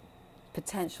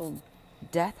potential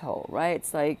death hole, right?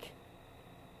 It's like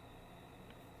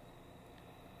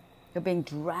you're being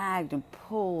dragged and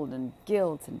pulled, and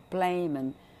guilt and blame,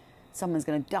 and someone's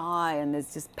going to die, and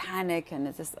there's just panic, and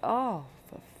it's just, oh,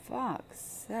 for fuck's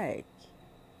sake.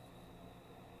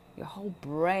 Your whole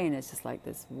brain is just like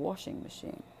this washing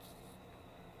machine.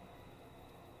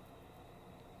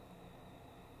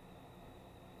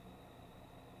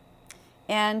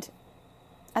 And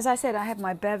as I said, I have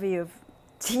my bevy of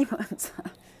demons.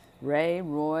 Ray,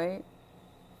 Roy,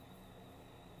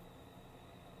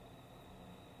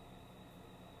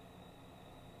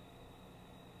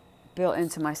 built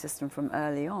into my system from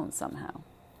early on somehow.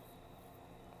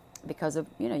 Because of,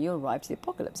 you arrive to the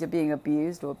apocalypse. You're being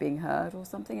abused or being hurt or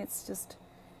something. It's just,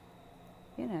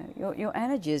 your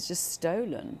energy is just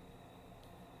stolen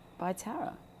by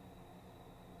terror.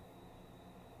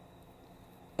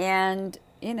 And,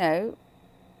 you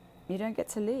don't get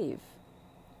to leave.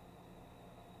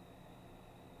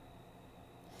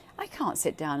 I can't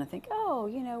sit down and think,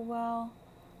 well,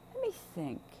 let me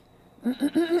think.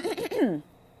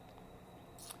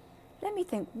 Let me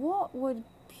think,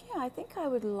 I think I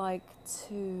would like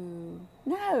to...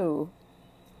 No.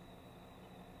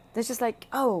 There's just like,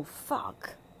 oh,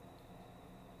 fuck.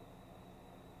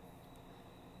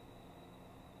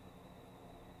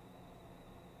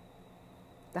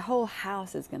 The whole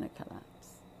house is going to collapse.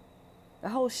 The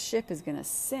whole ship is going to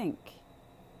sink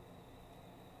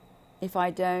if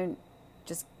I don't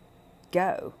just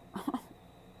go.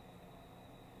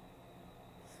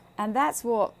 And that's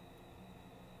what...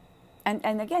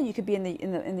 And again, you could be in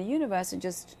the universe and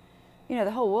just,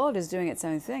 the whole world is doing its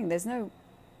own thing. There's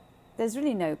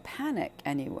really no panic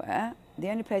anywhere. The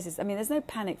only place is, there's no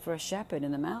panic for a shepherd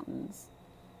in the mountains.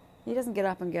 He doesn't get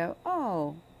up and go,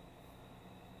 oh,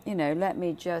 let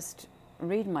me just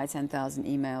read my 10,000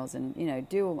 emails and,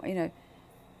 do,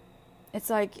 it's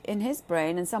like in his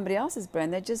brain and somebody else's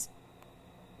brain, they're just,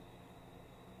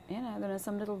 they're in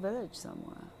some little village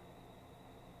somewhere,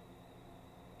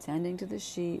 tending to the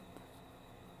sheep,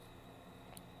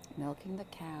 milking the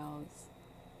cows.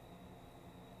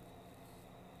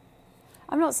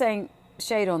 I'm not saying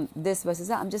shade on this versus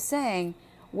that. I'm just saying,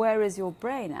 where is your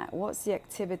brain at? What's the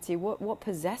activity? What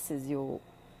possesses your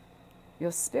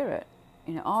spirit?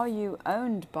 Are you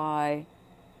owned by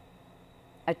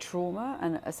a trauma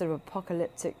and a sort of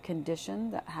apocalyptic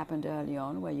condition that happened early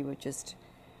on, where you were just,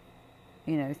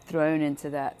 thrown into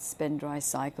that spin-dry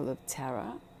cycle of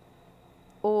terror?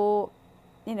 Or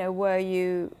were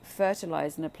you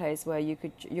fertilized in a place where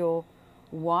your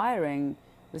wiring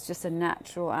was just a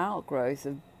natural outgrowth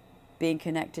of being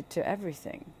connected to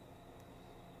everything?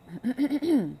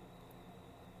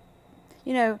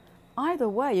 Either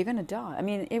way, you're going to die.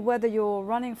 Whether you're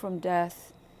running from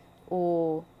death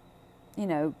or,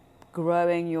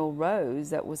 growing your rose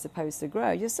that was supposed to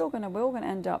grow, we're all going to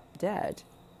end up dead.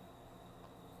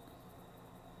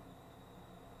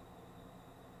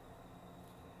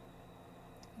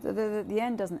 The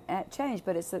end doesn't change,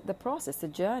 but it's the process, the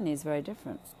journey is very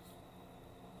different.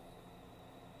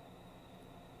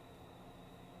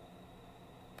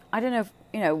 I don't know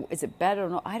if, is it better or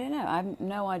not? I don't know. I have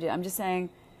no idea. I'm just saying,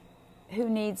 who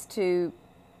needs to,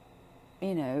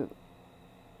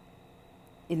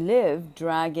 live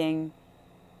dragging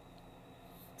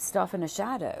stuff in a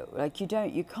shadow? Like you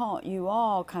can't, you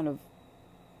are kind of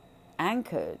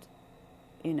anchored,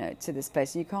 to this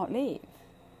place, and you can't leave.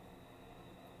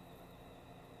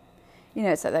 You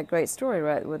know, it's like that great story,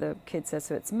 right, where the kid says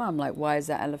to its mum, like, why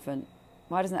doesn't an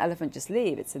elephant just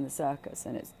leave? It's in the circus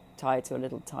and it's tied to a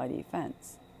little tiny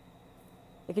fence.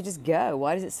 It could just go.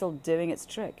 Why is it still doing its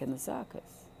trick in the circus?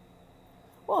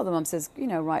 Well, the mum says, you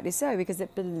know, rightly so, because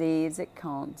it believes it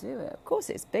can't do it. Of course,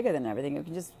 it's bigger than everything. It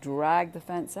can just drag the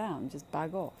fence out and just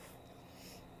bag off.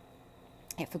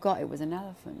 It forgot it was an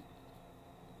elephant.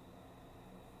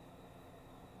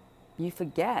 You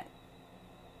forget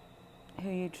who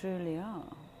you truly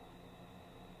are.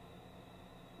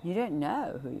 You don't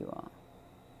know who you are.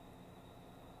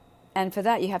 And for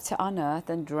that, you have to unearth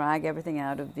and drag everything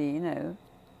out of the, you know,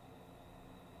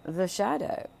 the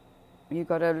shadow. You've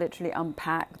got to literally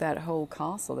unpack that whole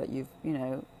castle that you've, you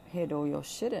know, hid all your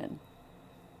shit in.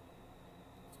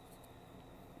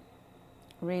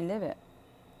 Relive it.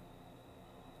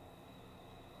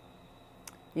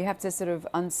 You have to sort of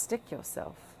unstick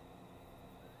yourself.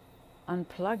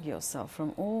 Unplug yourself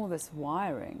from all this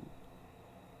wiring.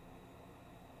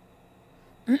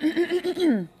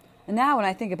 And now when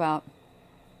I think about,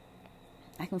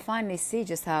 I can finally see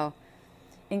just how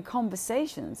in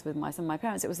conversations with some of my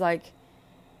parents, it was like,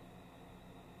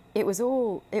 it was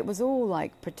all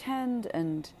like pretend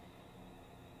and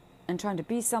trying to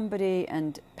be somebody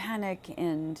and panic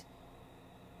and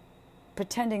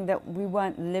pretending that we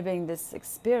weren't living this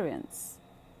experience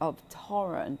of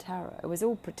horror and terror. It was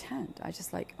all pretend. I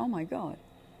just like, oh my God.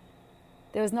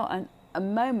 There was not a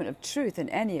moment of truth in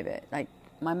any of it. Like,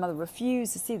 my mother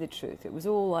refused to see the truth. It was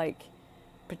all like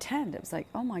pretend. It was like,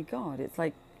 oh my God. It's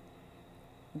like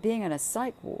being in a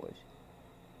psych ward.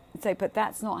 It's like, but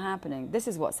that's not happening. This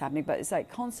is what's happening. But it's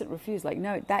like constant refuse. Like,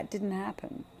 no, that didn't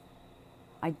happen.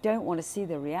 I don't want to see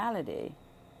the reality.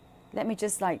 Let me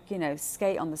just like, you know,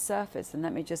 skate on the surface and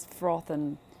let me just froth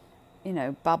and, you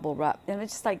know, bubble wrap. And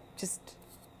it's just like,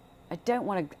 I don't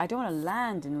want to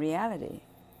land in reality.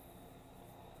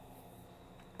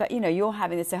 But, you know, you're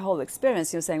having this whole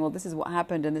experience. You're saying, well, this is what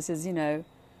happened and this is, you know,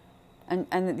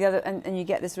 and the other, and you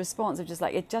get this response of just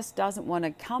like, it just doesn't want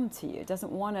to come to you. It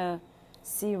doesn't want to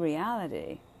see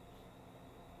reality.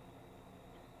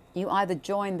 You either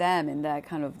join them in their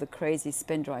kind of the crazy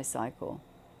spin dry cycle,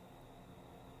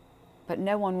 but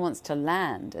no one wants to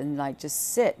land and like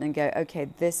just sit and go, okay,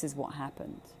 this is what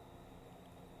happened.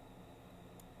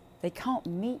 They can't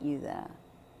meet you there.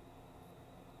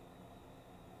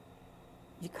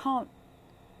 You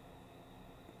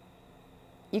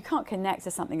can't connect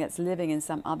to something that's living in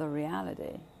some other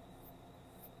reality.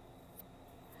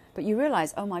 But you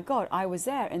realize, oh my God, I was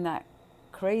there in that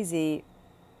crazy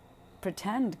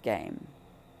pretend game.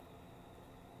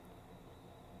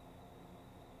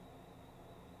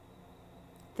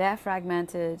 They're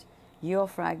fragmented, you're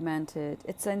fragmented.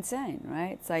 It's insane,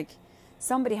 right? It's like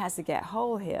somebody has to get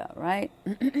whole here, right?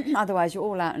 Otherwise you're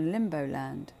all out in limbo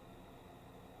land.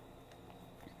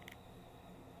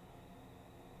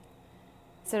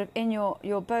 Sort of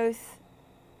you're both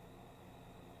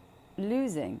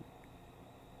losing.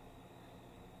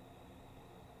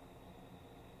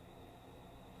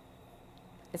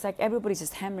 It's like everybody's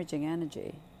just hemorrhaging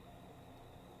energy.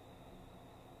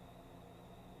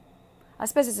 I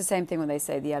suppose it's the same thing when they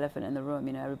say the elephant in the room,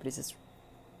 you know, everybody's just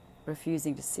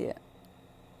refusing to see it.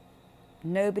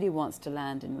 Nobody wants to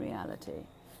land in reality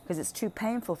because it's too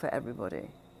painful for everybody.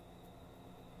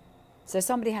 So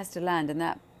somebody has to land, and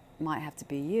that might have to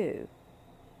be you.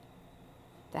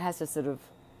 That has to sort of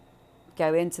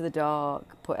go into the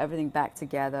dark, put everything back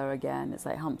together again. It's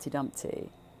like Humpty Dumpty.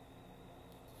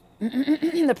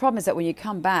 The problem is that when you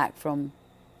come back from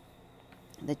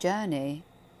the journey,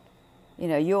 you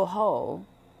know, you're whole,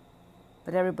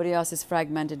 but everybody else is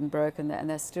fragmented and broken, and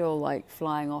they're still like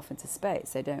flying off into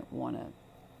space. They don't want to,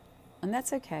 and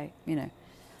that's okay. You know,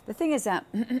 the thing is that,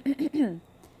 you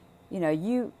know,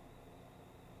 you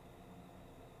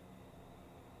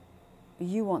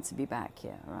want to be back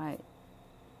here, right?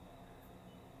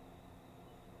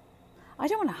 I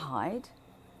don't want to hide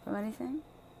from anything.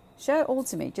 Show it all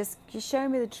to me. Just show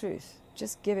me the truth.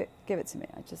 Just give it to me.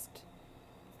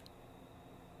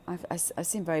 I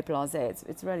seem very blasé.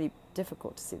 It's really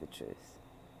difficult to see the truth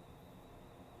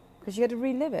because you got to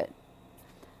relive it.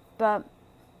 But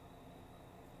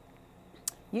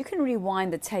you can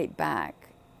rewind the tape back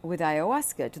with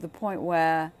ayahuasca to the point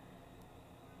where,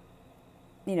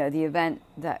 you know, the event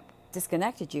that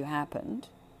disconnected you happened,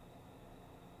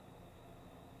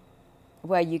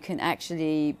 where you can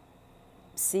actually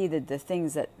see the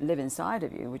things that live inside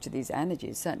of you, which are these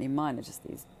energies. Certainly mine are just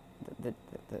these,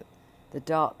 the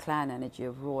dark clan energy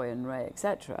of Roy and Ray,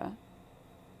 etc.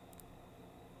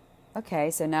 Okay,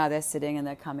 so now they're sitting and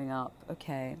they're coming up.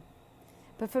 Okay.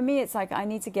 But for me, it's like I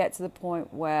need to get to the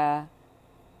point where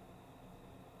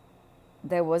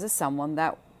there was someone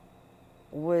that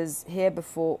was here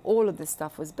before all of this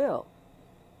stuff was built.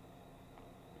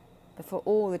 Before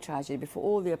all the tragedy, before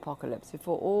all the apocalypse,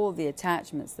 before all the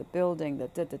attachments, the building, the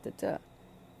da-da-da-da.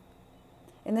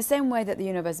 In the same way that the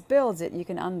universe builds it, you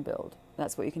can unbuild.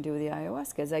 That's what you can do with the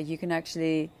ayahuasca. It's like you can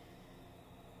actually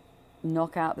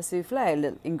knock out the souffle,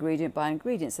 little ingredient by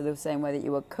ingredient. So the same way that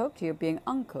you were cooked, you're being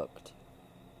uncooked.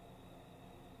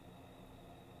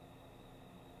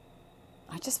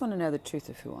 I just want to know the truth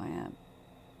of who I am.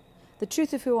 The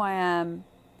truth of who I am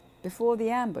before the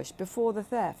ambush, before the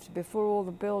theft, before all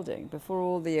the building, before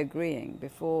all the agreeing,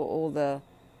 before all the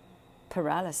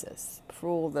paralysis, before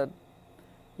all the,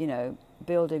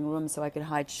 building rooms so I could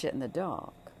hide shit in the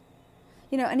dark.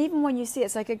 And even when you see it,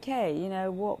 it's like, okay,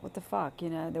 what the fuck? They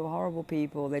were horrible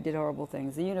people, they did horrible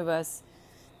things. The universe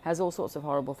has all sorts of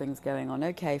horrible things going on.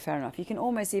 Okay, fair enough. You can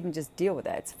almost even just deal with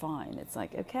that. It's fine. It's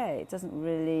like, okay, it doesn't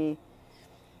really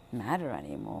matter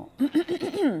anymore.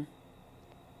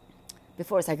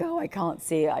 Before it's like, oh, I can't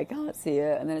see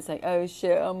it. And then it's like, oh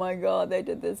shit, oh my God, they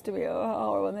did this to me, oh, how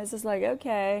horrible. And it's just like,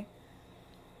 okay,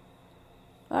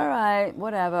 all right,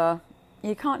 whatever.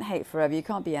 You can't hate forever, you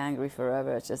can't be angry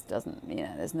forever. It just doesn't,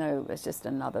 it's just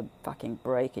another fucking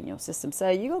break in your system. So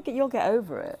you'll get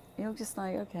over it. You're just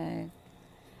like, okay.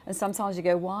 And sometimes you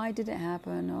go, why did it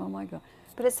happen? Oh my God.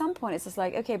 But at some point it's just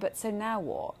like, okay, but so now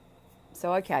what?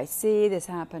 So, okay, I see this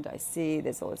happened. I see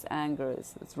there's all this anger,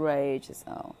 this rage, this,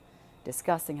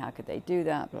 disgusting, how could they do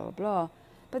that, blah, blah, blah.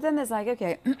 But then there's like,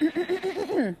 okay,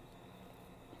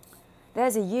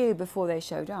 there's a you before they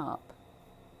showed up.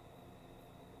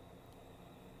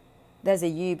 There's a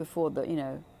you before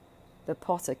the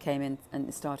potter came in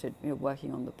and started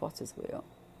working on the potter's wheel.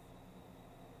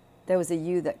 There was a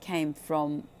you that came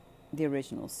from the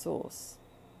original source.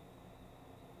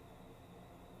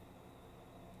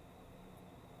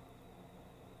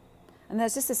 And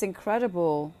there's just this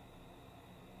incredible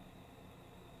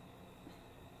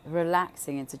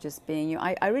relaxing into just being you.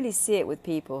 I really see it with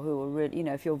people who are really,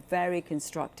 if you're very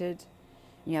constructed,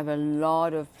 you have a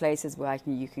lot of places where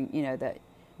you can that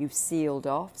you've sealed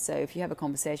off. So if you have a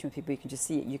conversation with people, you can just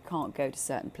see it. You can't go to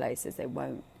certain places. They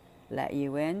won't let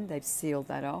you in. They've sealed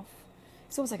that off.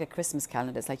 It's almost like a Christmas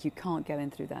calendar. It's like you can't go in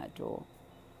through that door.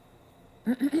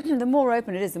 The more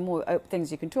open it is, the more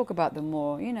things you can talk about, the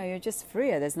more, you're just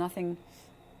freer. There's nothing,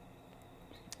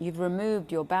 you've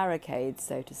removed your barricades,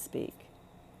 so to speak.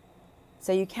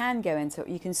 So you can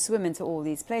swim into all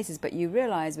these places, but you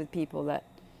realize with people that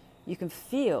you can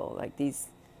feel like these,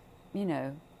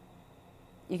 you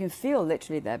can feel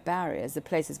literally their barriers, the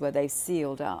places where they've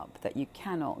sealed up, that you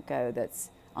cannot go,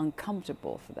 that's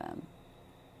uncomfortable for them.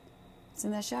 It's in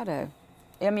their shadow.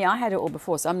 I mean, I had it all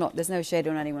before, so there's no shade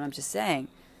on anyone, I'm just saying.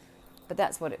 But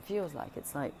that's what it feels like.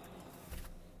 It's like,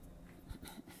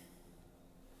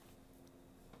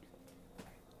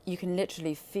 you can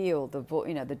literally feel the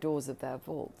doors of their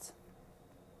vault,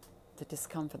 the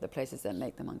discomfort, the places that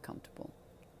make them uncomfortable.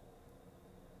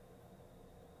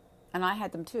 And I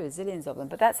had them too, zillions of them.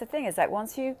 But that's the thing, is that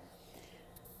once you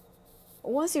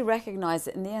recognize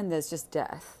that in the end there's just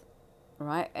death,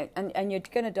 right? And you're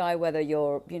going to die whether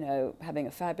you're, having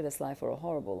a fabulous life or a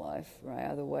horrible life, right?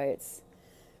 Either way, it's,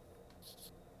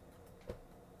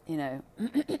 the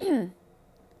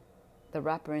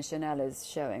rapper in Chanel is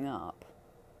showing up.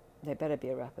 They better be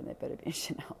a rapper and they better be in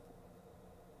Chanel.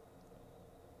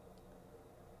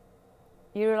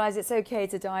 You realize it's okay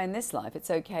to die in this life.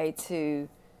 It's okay to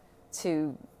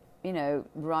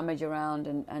rummage around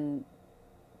and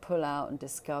pull out and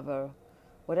discover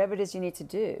whatever it is you need to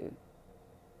do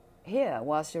here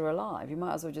whilst you're alive. You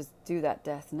might as well just do that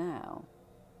death now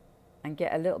and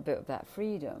get a little bit of that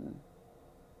freedom,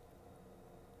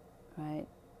 right?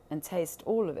 And taste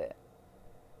all of it,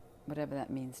 whatever that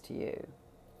means to you.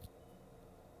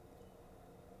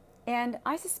 And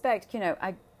I suspect,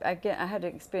 I had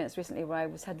an experience recently where I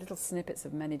had little snippets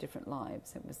of many different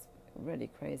lives. It was really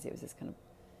crazy. It was this kind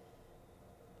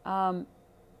of...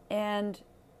 and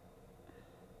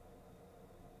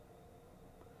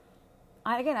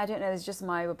I don't know, it's just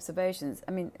my observations.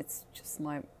 I mean, it's just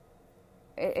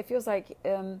it feels like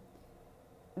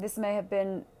this may have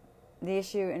been the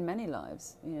issue in many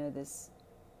lives, this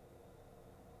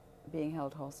being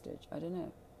held hostage. I don't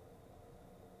know.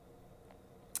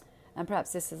 And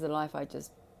perhaps this is a life I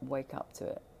just wake up to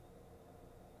it.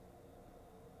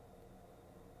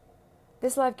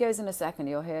 This life goes in a second.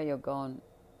 You're here, you're gone.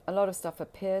 A lot of stuff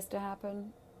appears to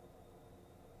happen.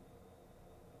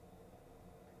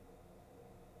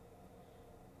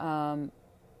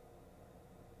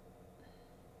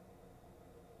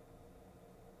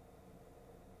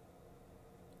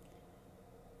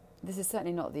 this is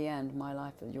certainly not the end. My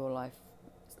life, your life,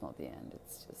 it's not the end.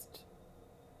 It's just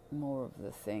more of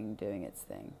the thing doing its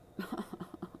thing.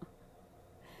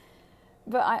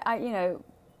 But I, you know,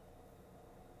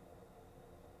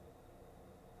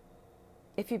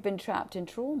 if you've been trapped in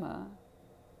trauma,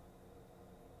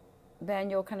 then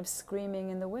you're kind of screaming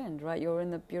in the wind, right? You're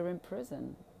in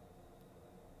prison.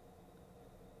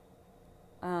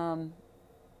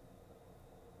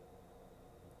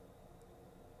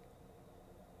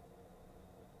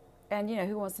 And you know,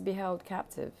 who wants to be held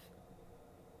captive?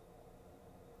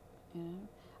 You know,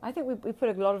 I think we put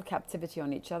a lot of captivity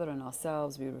on each other and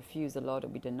ourselves. We refuse a lot,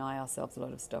 we deny ourselves a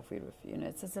lot of stuff. We refuse. You know,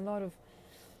 it's a lot of.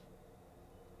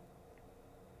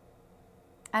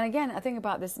 And again, I think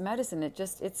about this medicine.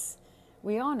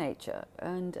 We are nature,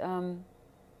 and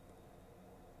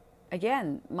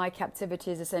again, my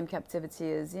captivity is the same captivity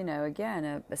as, you know,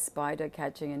 again, a spider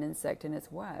catching an insect in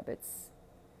its web. It's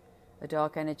a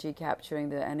dark energy capturing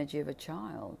the energy of a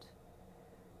child.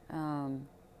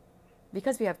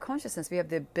 Because we have consciousness, we have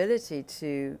the ability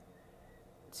to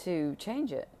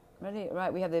change it. Really,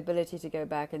 right? We have the ability to go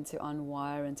back and to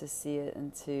unwire and to see it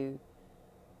and to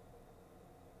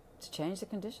change the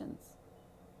conditions.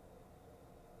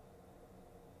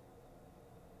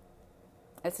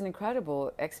 It's an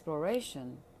incredible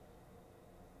exploration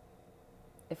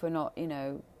if we're not, you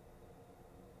know,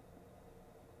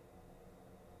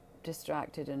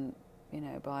 distracted and, you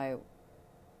know, by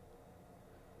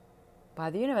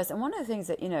the universe. And one of the things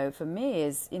that, you know, for me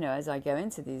is, you know, as I go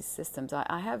into these systems,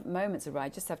 I have moments where I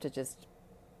just have to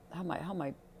how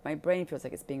my brain feels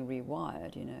like it's being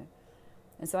rewired, you know.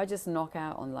 And so I just knock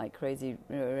out on like crazy, you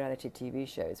know, reality TV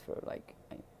shows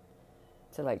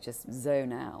to just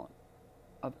zone out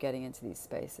of getting into these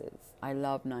spaces. I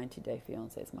love 90 Day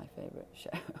Fiancé. It's my favorite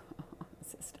show.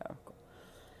 It's hysterical.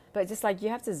 But just like you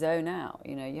have to zone out,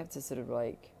 you know, you have to sort of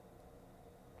like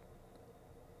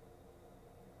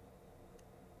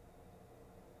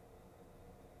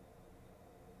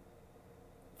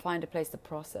find a place to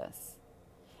process.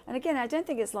 And again, I don't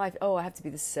think it's like, oh, I have to be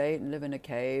the saint and live in a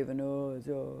cave and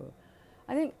oh.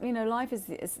 I think, you know, life is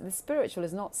the spiritual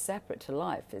is not separate to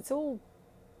life. It's all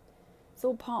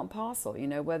part and parcel, you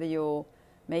know, whether you're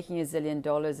making $1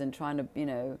 zillion and trying to, you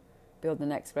know, build the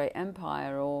next great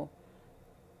empire, or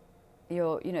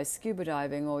you're, you know, scuba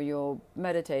diving, or you're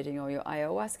meditating, or you're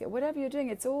ayahuasca, whatever you're doing,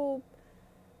 it's all,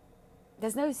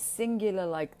 there's no singular,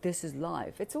 like, this is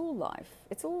life. It's all life.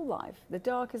 It's all life. The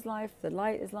dark is life. The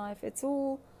light is life. It's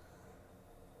all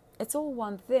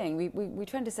one thing. We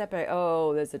tend to separate,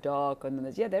 oh, there's the dark and then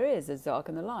there's dark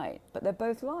and the light, but they're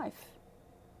both life.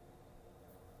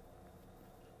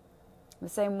 The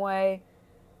same way,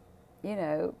 you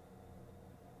know,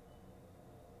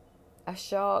 a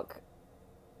shark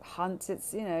hunts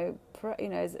its, you know,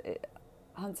 it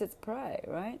hunts its prey,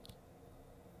 right?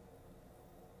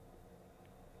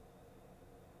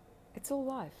 It's all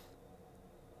life.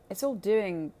 It's all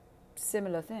doing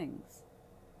similar things.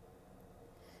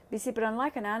 You see, but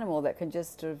unlike an animal that can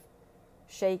just sort of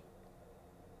shake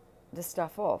the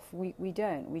stuff off, we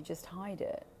don't. We just hide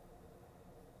it.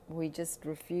 We just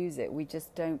refuse it. We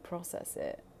just don't process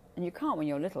it. And you can't when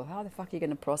you're little. How the fuck are you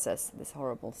going to process this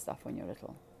horrible stuff when you're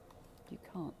little? You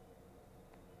can't.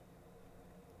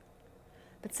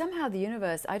 But somehow the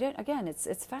universe,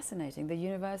 it's fascinating. The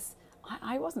universe,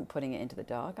 I wasn't putting it into the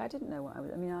dark. I didn't know what I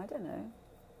don't know.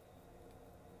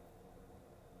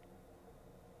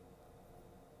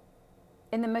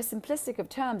 In the most simplistic of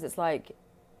terms, it's like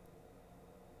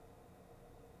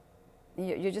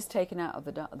you're just taken out of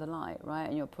the light, right?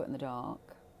 And you're put in the dark.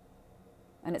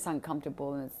 And it's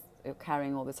uncomfortable, and you're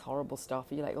carrying all this horrible stuff.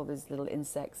 You're like, all these little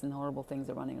insects and horrible things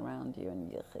are running around you.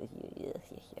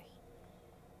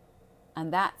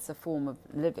 And that's a form of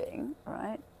living,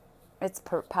 right? It's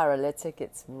paralytic,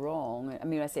 it's wrong. I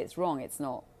mean, when I say it's wrong, it's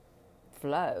not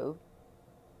flow.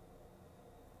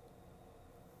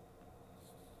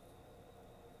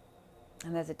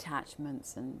 And there's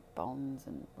attachments and bonds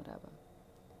and whatever.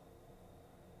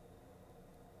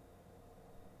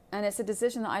 And it's a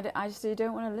decision that you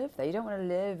don't want to live there. You don't want to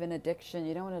live in addiction.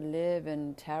 You don't want to live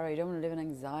in terror. You don't want to live in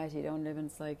anxiety. You don't want to live in,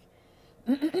 it's like,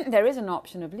 there is an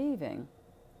option of leaving.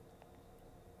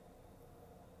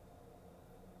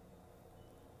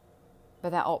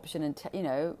 But that option, you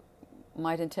know,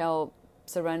 might entail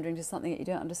surrendering to something that you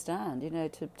don't understand, you know,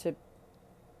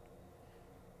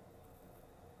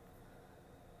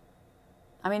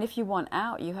 I mean, if you want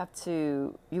out, you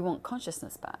want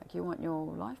consciousness back. You want your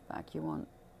life back. You want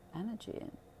energy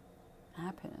and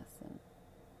happiness and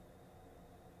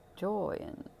joy.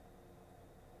 And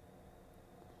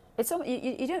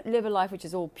you don't live a life which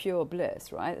is all pure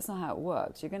bliss, right? That's not how it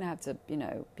works. You're going to have to,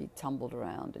 be tumbled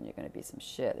around, and you're going to be some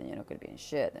shit, and you're not going to be in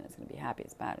shit, then it's going to be happy,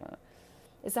 it's bad.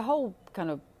 It's a whole kind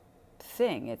of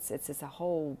thing. It's a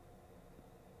whole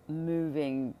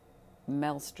moving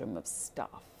maelstrom of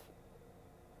stuff,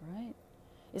 right?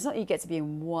 It's not that you get to be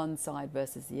in one side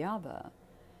versus the other.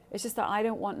 It's just that I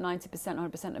don't want 90%,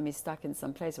 100% of me stuck in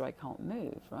some place where I can't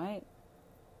move, right?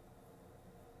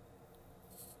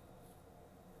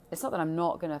 It's not that I'm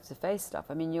not going to have to face stuff.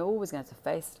 I mean, you're always going to have to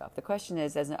face stuff. The question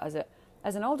is, as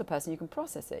an older person, you can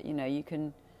process it. You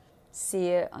can see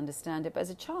it, understand it. But as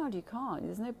a child, you can't.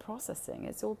 There's no processing.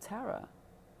 It's all terror.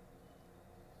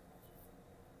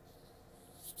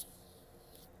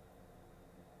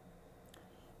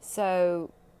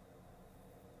 So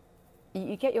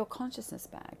you get your consciousness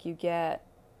back. You get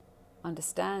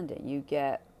understanding. You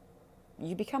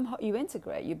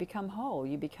integrate. You become whole.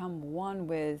 You become one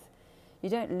with. You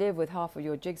don't live with half of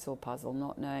your jigsaw puzzle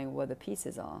not knowing where the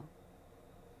pieces are.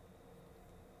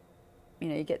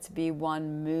 You get to be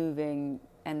one moving,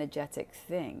 energetic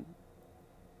thing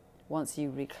once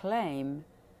you reclaim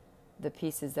the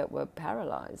pieces that were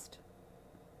paralyzed.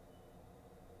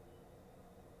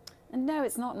 And no,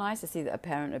 it's not nice to see that a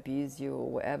parent abused you or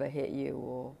whatever hit you,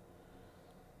 or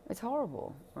it's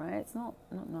horrible, right? It's not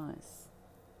nice.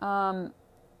 But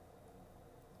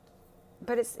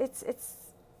it's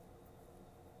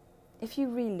if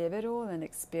you relive it all and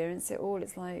experience it all,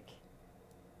 it's like,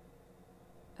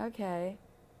 okay.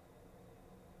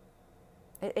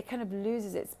 It kind of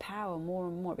loses its power more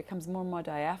and more. It becomes more and more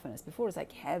diaphanous. Before it's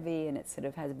like heavy, and it sort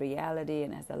of has reality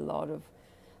and has a lot of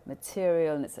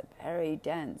material, and it's very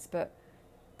dense. But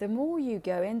the more you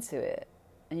go into it,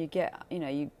 and you get,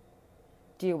 you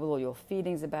deal with all your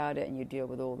feelings about it, and you deal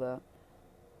with all the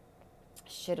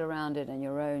shit around it and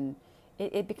your own,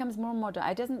 it becomes more and more.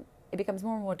 It becomes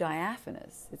more and more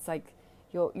diaphanous. It's like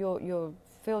you're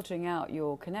filtering out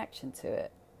your connection to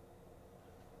it,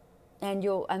 and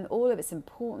all of its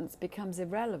importance becomes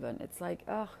irrelevant. It's like,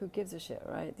 oh, who gives a shit,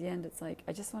 right? At the end, it's like,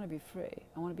 I just want to be free.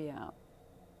 I want to be out.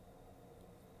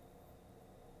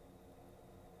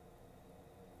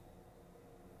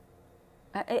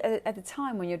 At the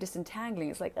time when you're disentangling,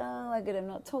 it's like, oh, I could have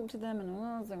not talked to them, and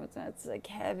it's like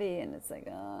heavy, and it's like,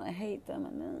 oh, I hate them,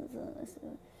 and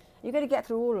you've got to get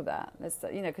through all of that. That's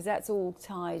because that's all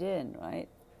tied in, right?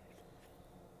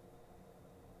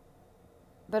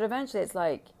 But eventually, it's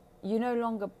like you're no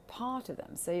longer part of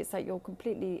them. So it's like you're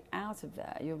completely out of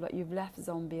there. You've left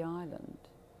Zombie Island.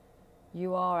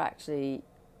 You are actually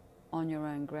on your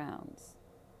own grounds.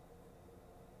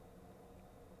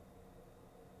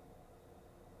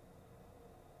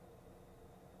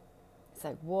 It's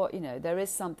like, what, there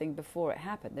is something before it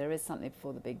happened. There is something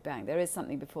before the Big Bang. There is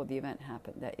something before the event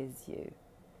happened. That is you.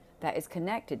 That is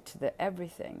connected to the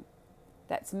everything.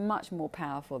 That's much more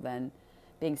powerful than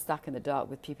being stuck in the dark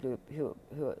with people who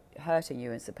are hurting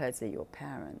you and supposedly your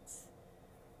parents.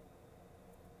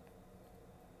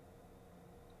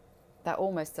 That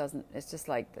almost doesn't, it's just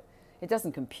like, it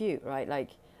doesn't compute, right?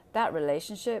 Like, that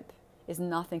relationship is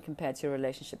nothing compared to your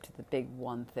relationship to the big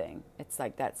one thing. It's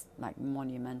like, that's like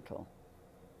monumental.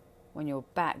 When you're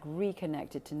back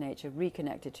reconnected to nature,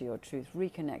 reconnected to your truth,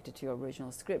 reconnected to your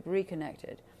original script,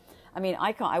 reconnected. I mean,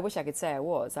 I wish I could say I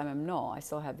was. I'm not. I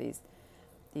still have these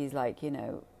like,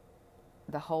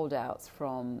 the holdouts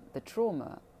from the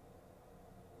trauma,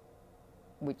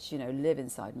 which, live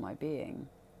inside my being.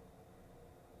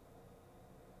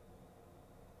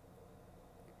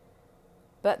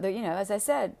 But, as I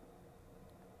said,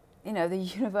 the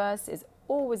universe is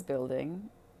always building.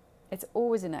 It's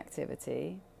always in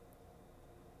activity.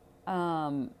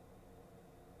 Until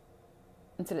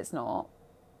it's not.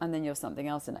 And then you're something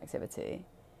else in activity.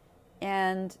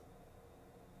 And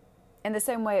in the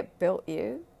same way it built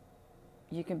you,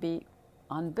 you can be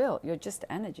unbuilt. You're just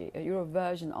energy. You're a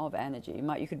version of energy.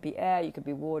 You could be air, you could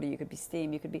be water, you could be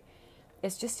steam,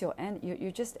 it's just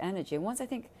you're just energy. And once I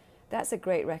think that's a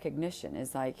great recognition,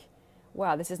 is like,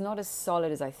 wow, this is not as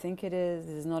solid as I think it is.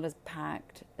 This is not as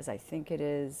packed as I think it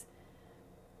is.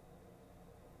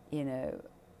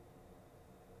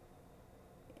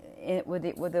 With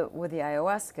the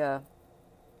ayahuasca,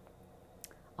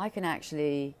 I can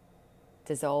actually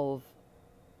dissolve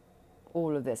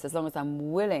all of this as long as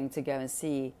I'm willing to go and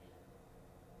see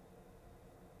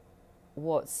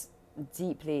what's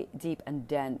deep and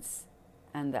dense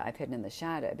and that I've hidden in the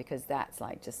shadow, because that's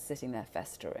like just sitting there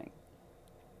festering.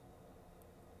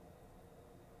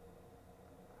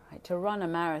 Right? To run a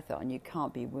marathon, you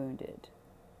can't be wounded.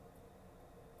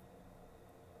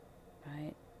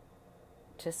 Right?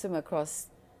 To swim across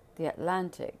the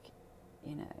Atlantic,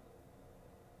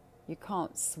 You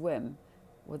can't swim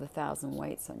with 1,000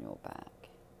 weights on your back.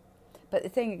 But the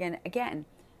thing again,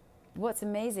 what's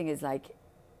amazing is like,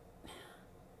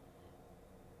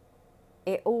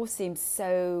 it all seems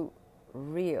so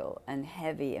real and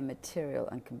heavy and material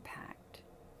and compact.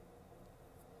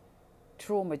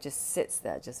 Trauma just sits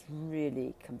there, just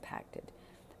really compacted.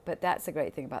 But that's the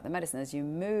great thing about the medicine. As you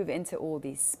move into all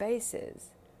these spaces,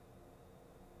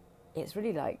 it's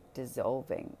really like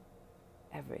dissolving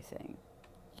everything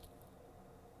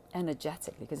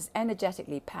energetically, because it's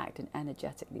energetically packed and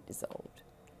energetically dissolved.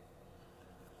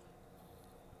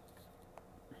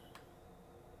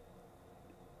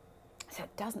 So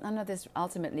it doesn't, none of this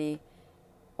ultimately,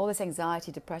 all this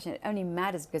anxiety, depression, it only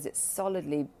matters because it's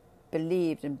solidly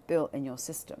believed and built in your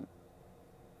system.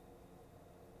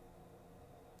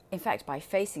 In fact, by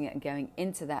facing it and going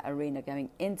into that arena, going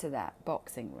into that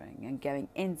boxing ring and going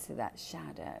into that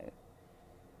shadow,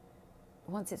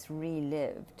 once it's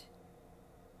relived,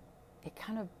 it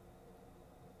kind of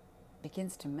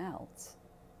begins to melt.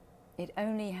 It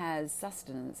only has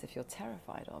sustenance if you're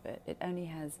terrified of it. It only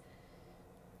has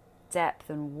depth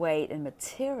and weight and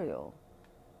material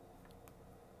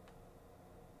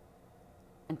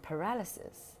and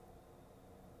paralysis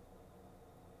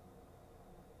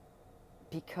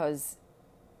because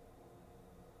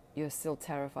you're still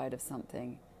terrified of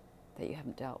something that you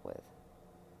haven't dealt with.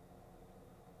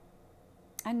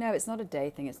 I know it's not a day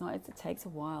thing. It takes a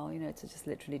while, to just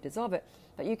literally dissolve it,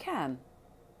 but you can.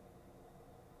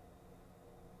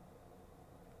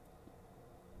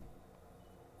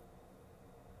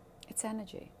 It's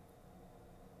energy,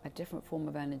 a different form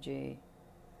of energy.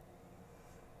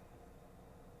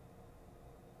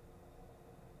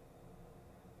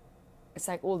 It's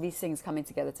like all these things coming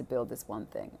together to build this one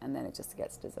thing, and then it just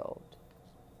gets dissolved.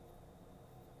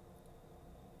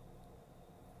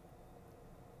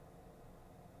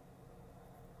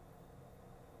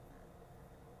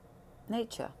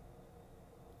 Nature.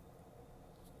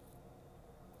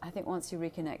 I think once you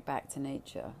reconnect back to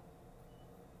nature,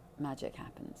 magic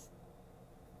happens.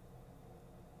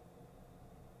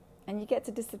 And you get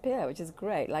to disappear, which is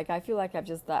great. Like, I feel like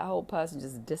that whole person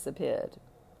just disappeared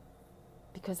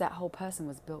because that whole person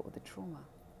was built with a trauma.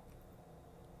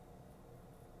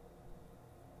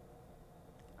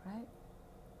 Right?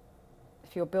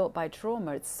 If you're built by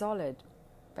trauma, it's solid,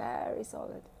 very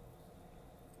solid.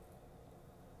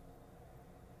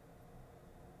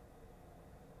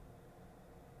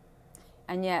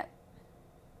 And yet,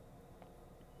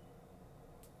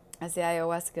 as the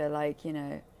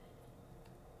ayahuasca,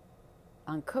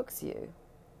 uncooks you,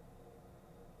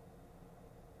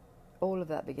 all of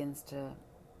that begins to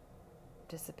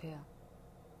disappear.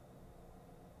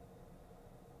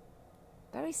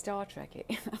 Very Star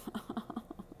Trek-y.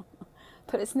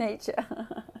 But it's nature.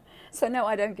 So no,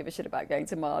 I don't give a shit about going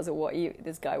to Mars or what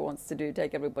this guy wants to do,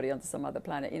 take everybody onto some other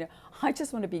planet. I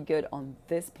just want to be good on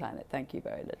this planet. Thank you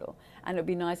very little. And it would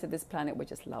be nice if this planet were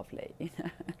just lovely.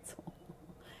 That's all.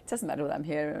 It doesn't matter what I'm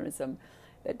hearing or some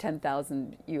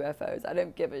 10,000 UFOs. I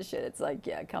don't give a shit. It's like,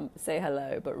 yeah, come say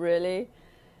hello. But really,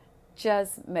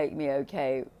 just make me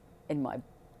okay in my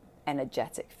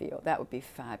energetic field. That would be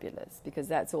fabulous, because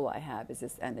that's all I have is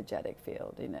this energetic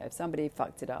field. If somebody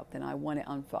fucked it up, then I want it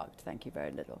unfucked. Thank you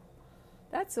very little.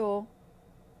 That's all.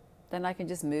 Then I can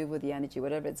just move with the energy,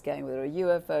 whatever it's going, whether it's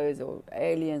UFOs or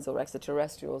aliens or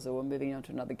extraterrestrials or we're moving on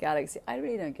to another galaxy. I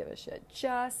really don't give a shit.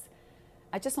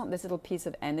 I just want this little piece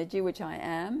of energy, which I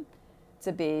am,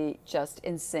 to be just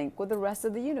in sync with the rest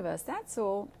of the universe. That's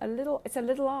all. It's a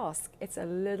little ask. It's a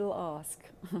little ask.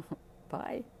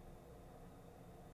 Bye.